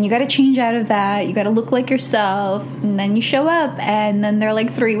 and you got to change out of that. You got to look like yourself, and then you show up, and then they're,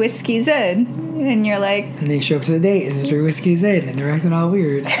 like, 3 whiskeys in, and you're like... And they show up to the date, and they're 3 whiskeys in, and they're acting all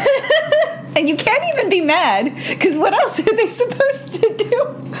weird. And you can't even be mad, because what else are they supposed to do?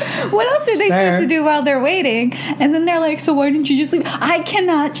 What else are they supposed to do while they're waiting? And then they're like, so why didn't you just leave? I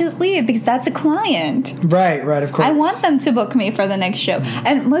cannot just leave, because that's a client. Right, of course. I want them to book me for the next show.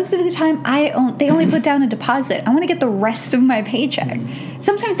 And most of the time, they only put down a deposit. I want to get the rest of my paycheck.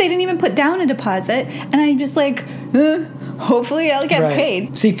 Sometimes they didn't even put down a deposit, and I'm just like, hopefully I'll get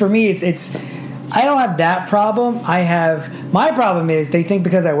paid. See, for me, it's I don't have that problem. My problem is they think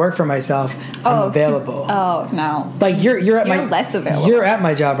because I work for myself, I'm available. Oh, no. Like you're less available. You're at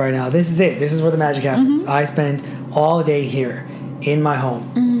my job right now. This is it. This is where the magic happens. I spend all day here in my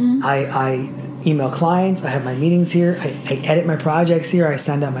home. I email clients. I have my meetings here. I edit my projects here. I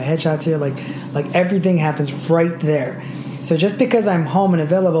send out my headshots here. Like everything happens right there. So just because I'm home and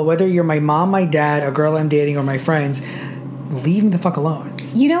available, whether you're my mom, my dad, a girl I'm dating, or my friends, leave me the fuck alone.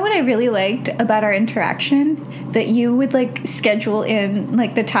 You know what I really liked about our interaction? That you would, like, schedule in,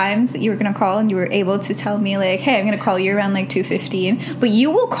 like, the times that you were going to call, and you were able to tell me, like, hey, I'm going to call you around, like, 2:15. But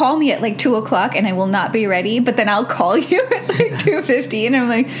you will call me at, like, 2 o'clock, and I will not be ready. But then I'll call you at, like, 2:15. And I'm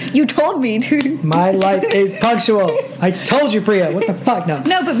like, you told me, dude. My life is punctual. I told you, Priya. What the fuck? No,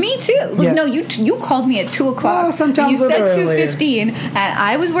 but me too. Yeah. No, you called me at 2 o'clock. Oh, sometimes you said earlier. 2:15, and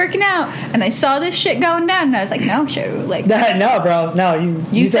I was working out, and I saw this shit going down, and I was like, no, Sheru, like... No, bro. No,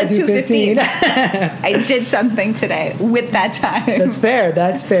 you said 2:15. I did something today with that time. That's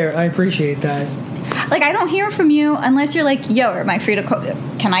fair. I appreciate that. Like, I don't hear from you unless you're like, yo, am I free to call?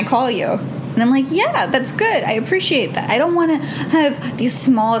 Can I call you? And I'm like, yeah, that's good. I appreciate that. I don't want to have these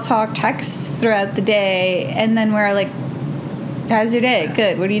small talk texts throughout the day, and then we're like, how's your day?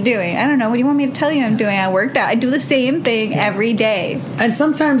 Good. What are you doing? I don't know. What do you want me to tell you I'm doing? I worked out. I do the same thing every day. And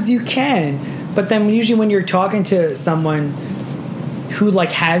sometimes you can, but then usually when you're talking to someone who,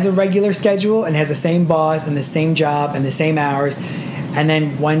 like, has a regular schedule and has the same boss and the same job and the same hours, and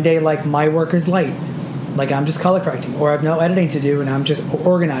then one day, like, my work is late, like, I'm just color correcting, or I have no editing to do and I'm just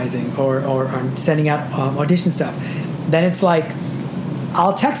organizing, or I'm sending out audition stuff, then it's like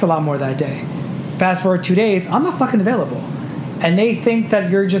I'll text a lot more that day. Fast forward 2 days, I'm not fucking available, and they think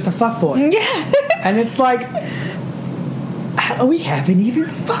that you're just a fuckboy. Yeah. And it's like, we haven't even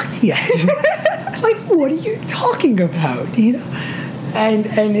fucked yet. Like, what are you talking about? You know?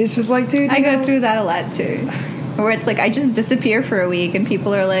 And it's just like, dude, I go through that a lot too, where it's like I just disappear for a week, and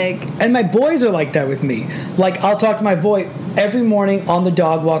people are like, and my boys are like that with me. Like, I'll talk to my boy every morning on the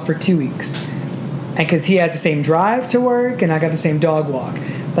dog walk for 2 weeks, and because he has the same drive to work, and I got the same dog walk.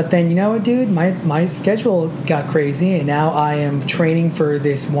 But then, you know what, dude, my schedule got crazy, and now I am training for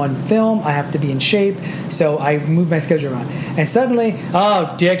this one film. I have to be in shape, so I moved my schedule around, and suddenly,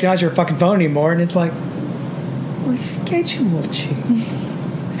 oh, dick, you're not your fucking phone anymore, and it's like, my schedule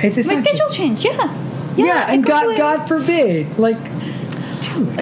changed. My schedule changed, yeah. Yeah, and God forbid, like, dude.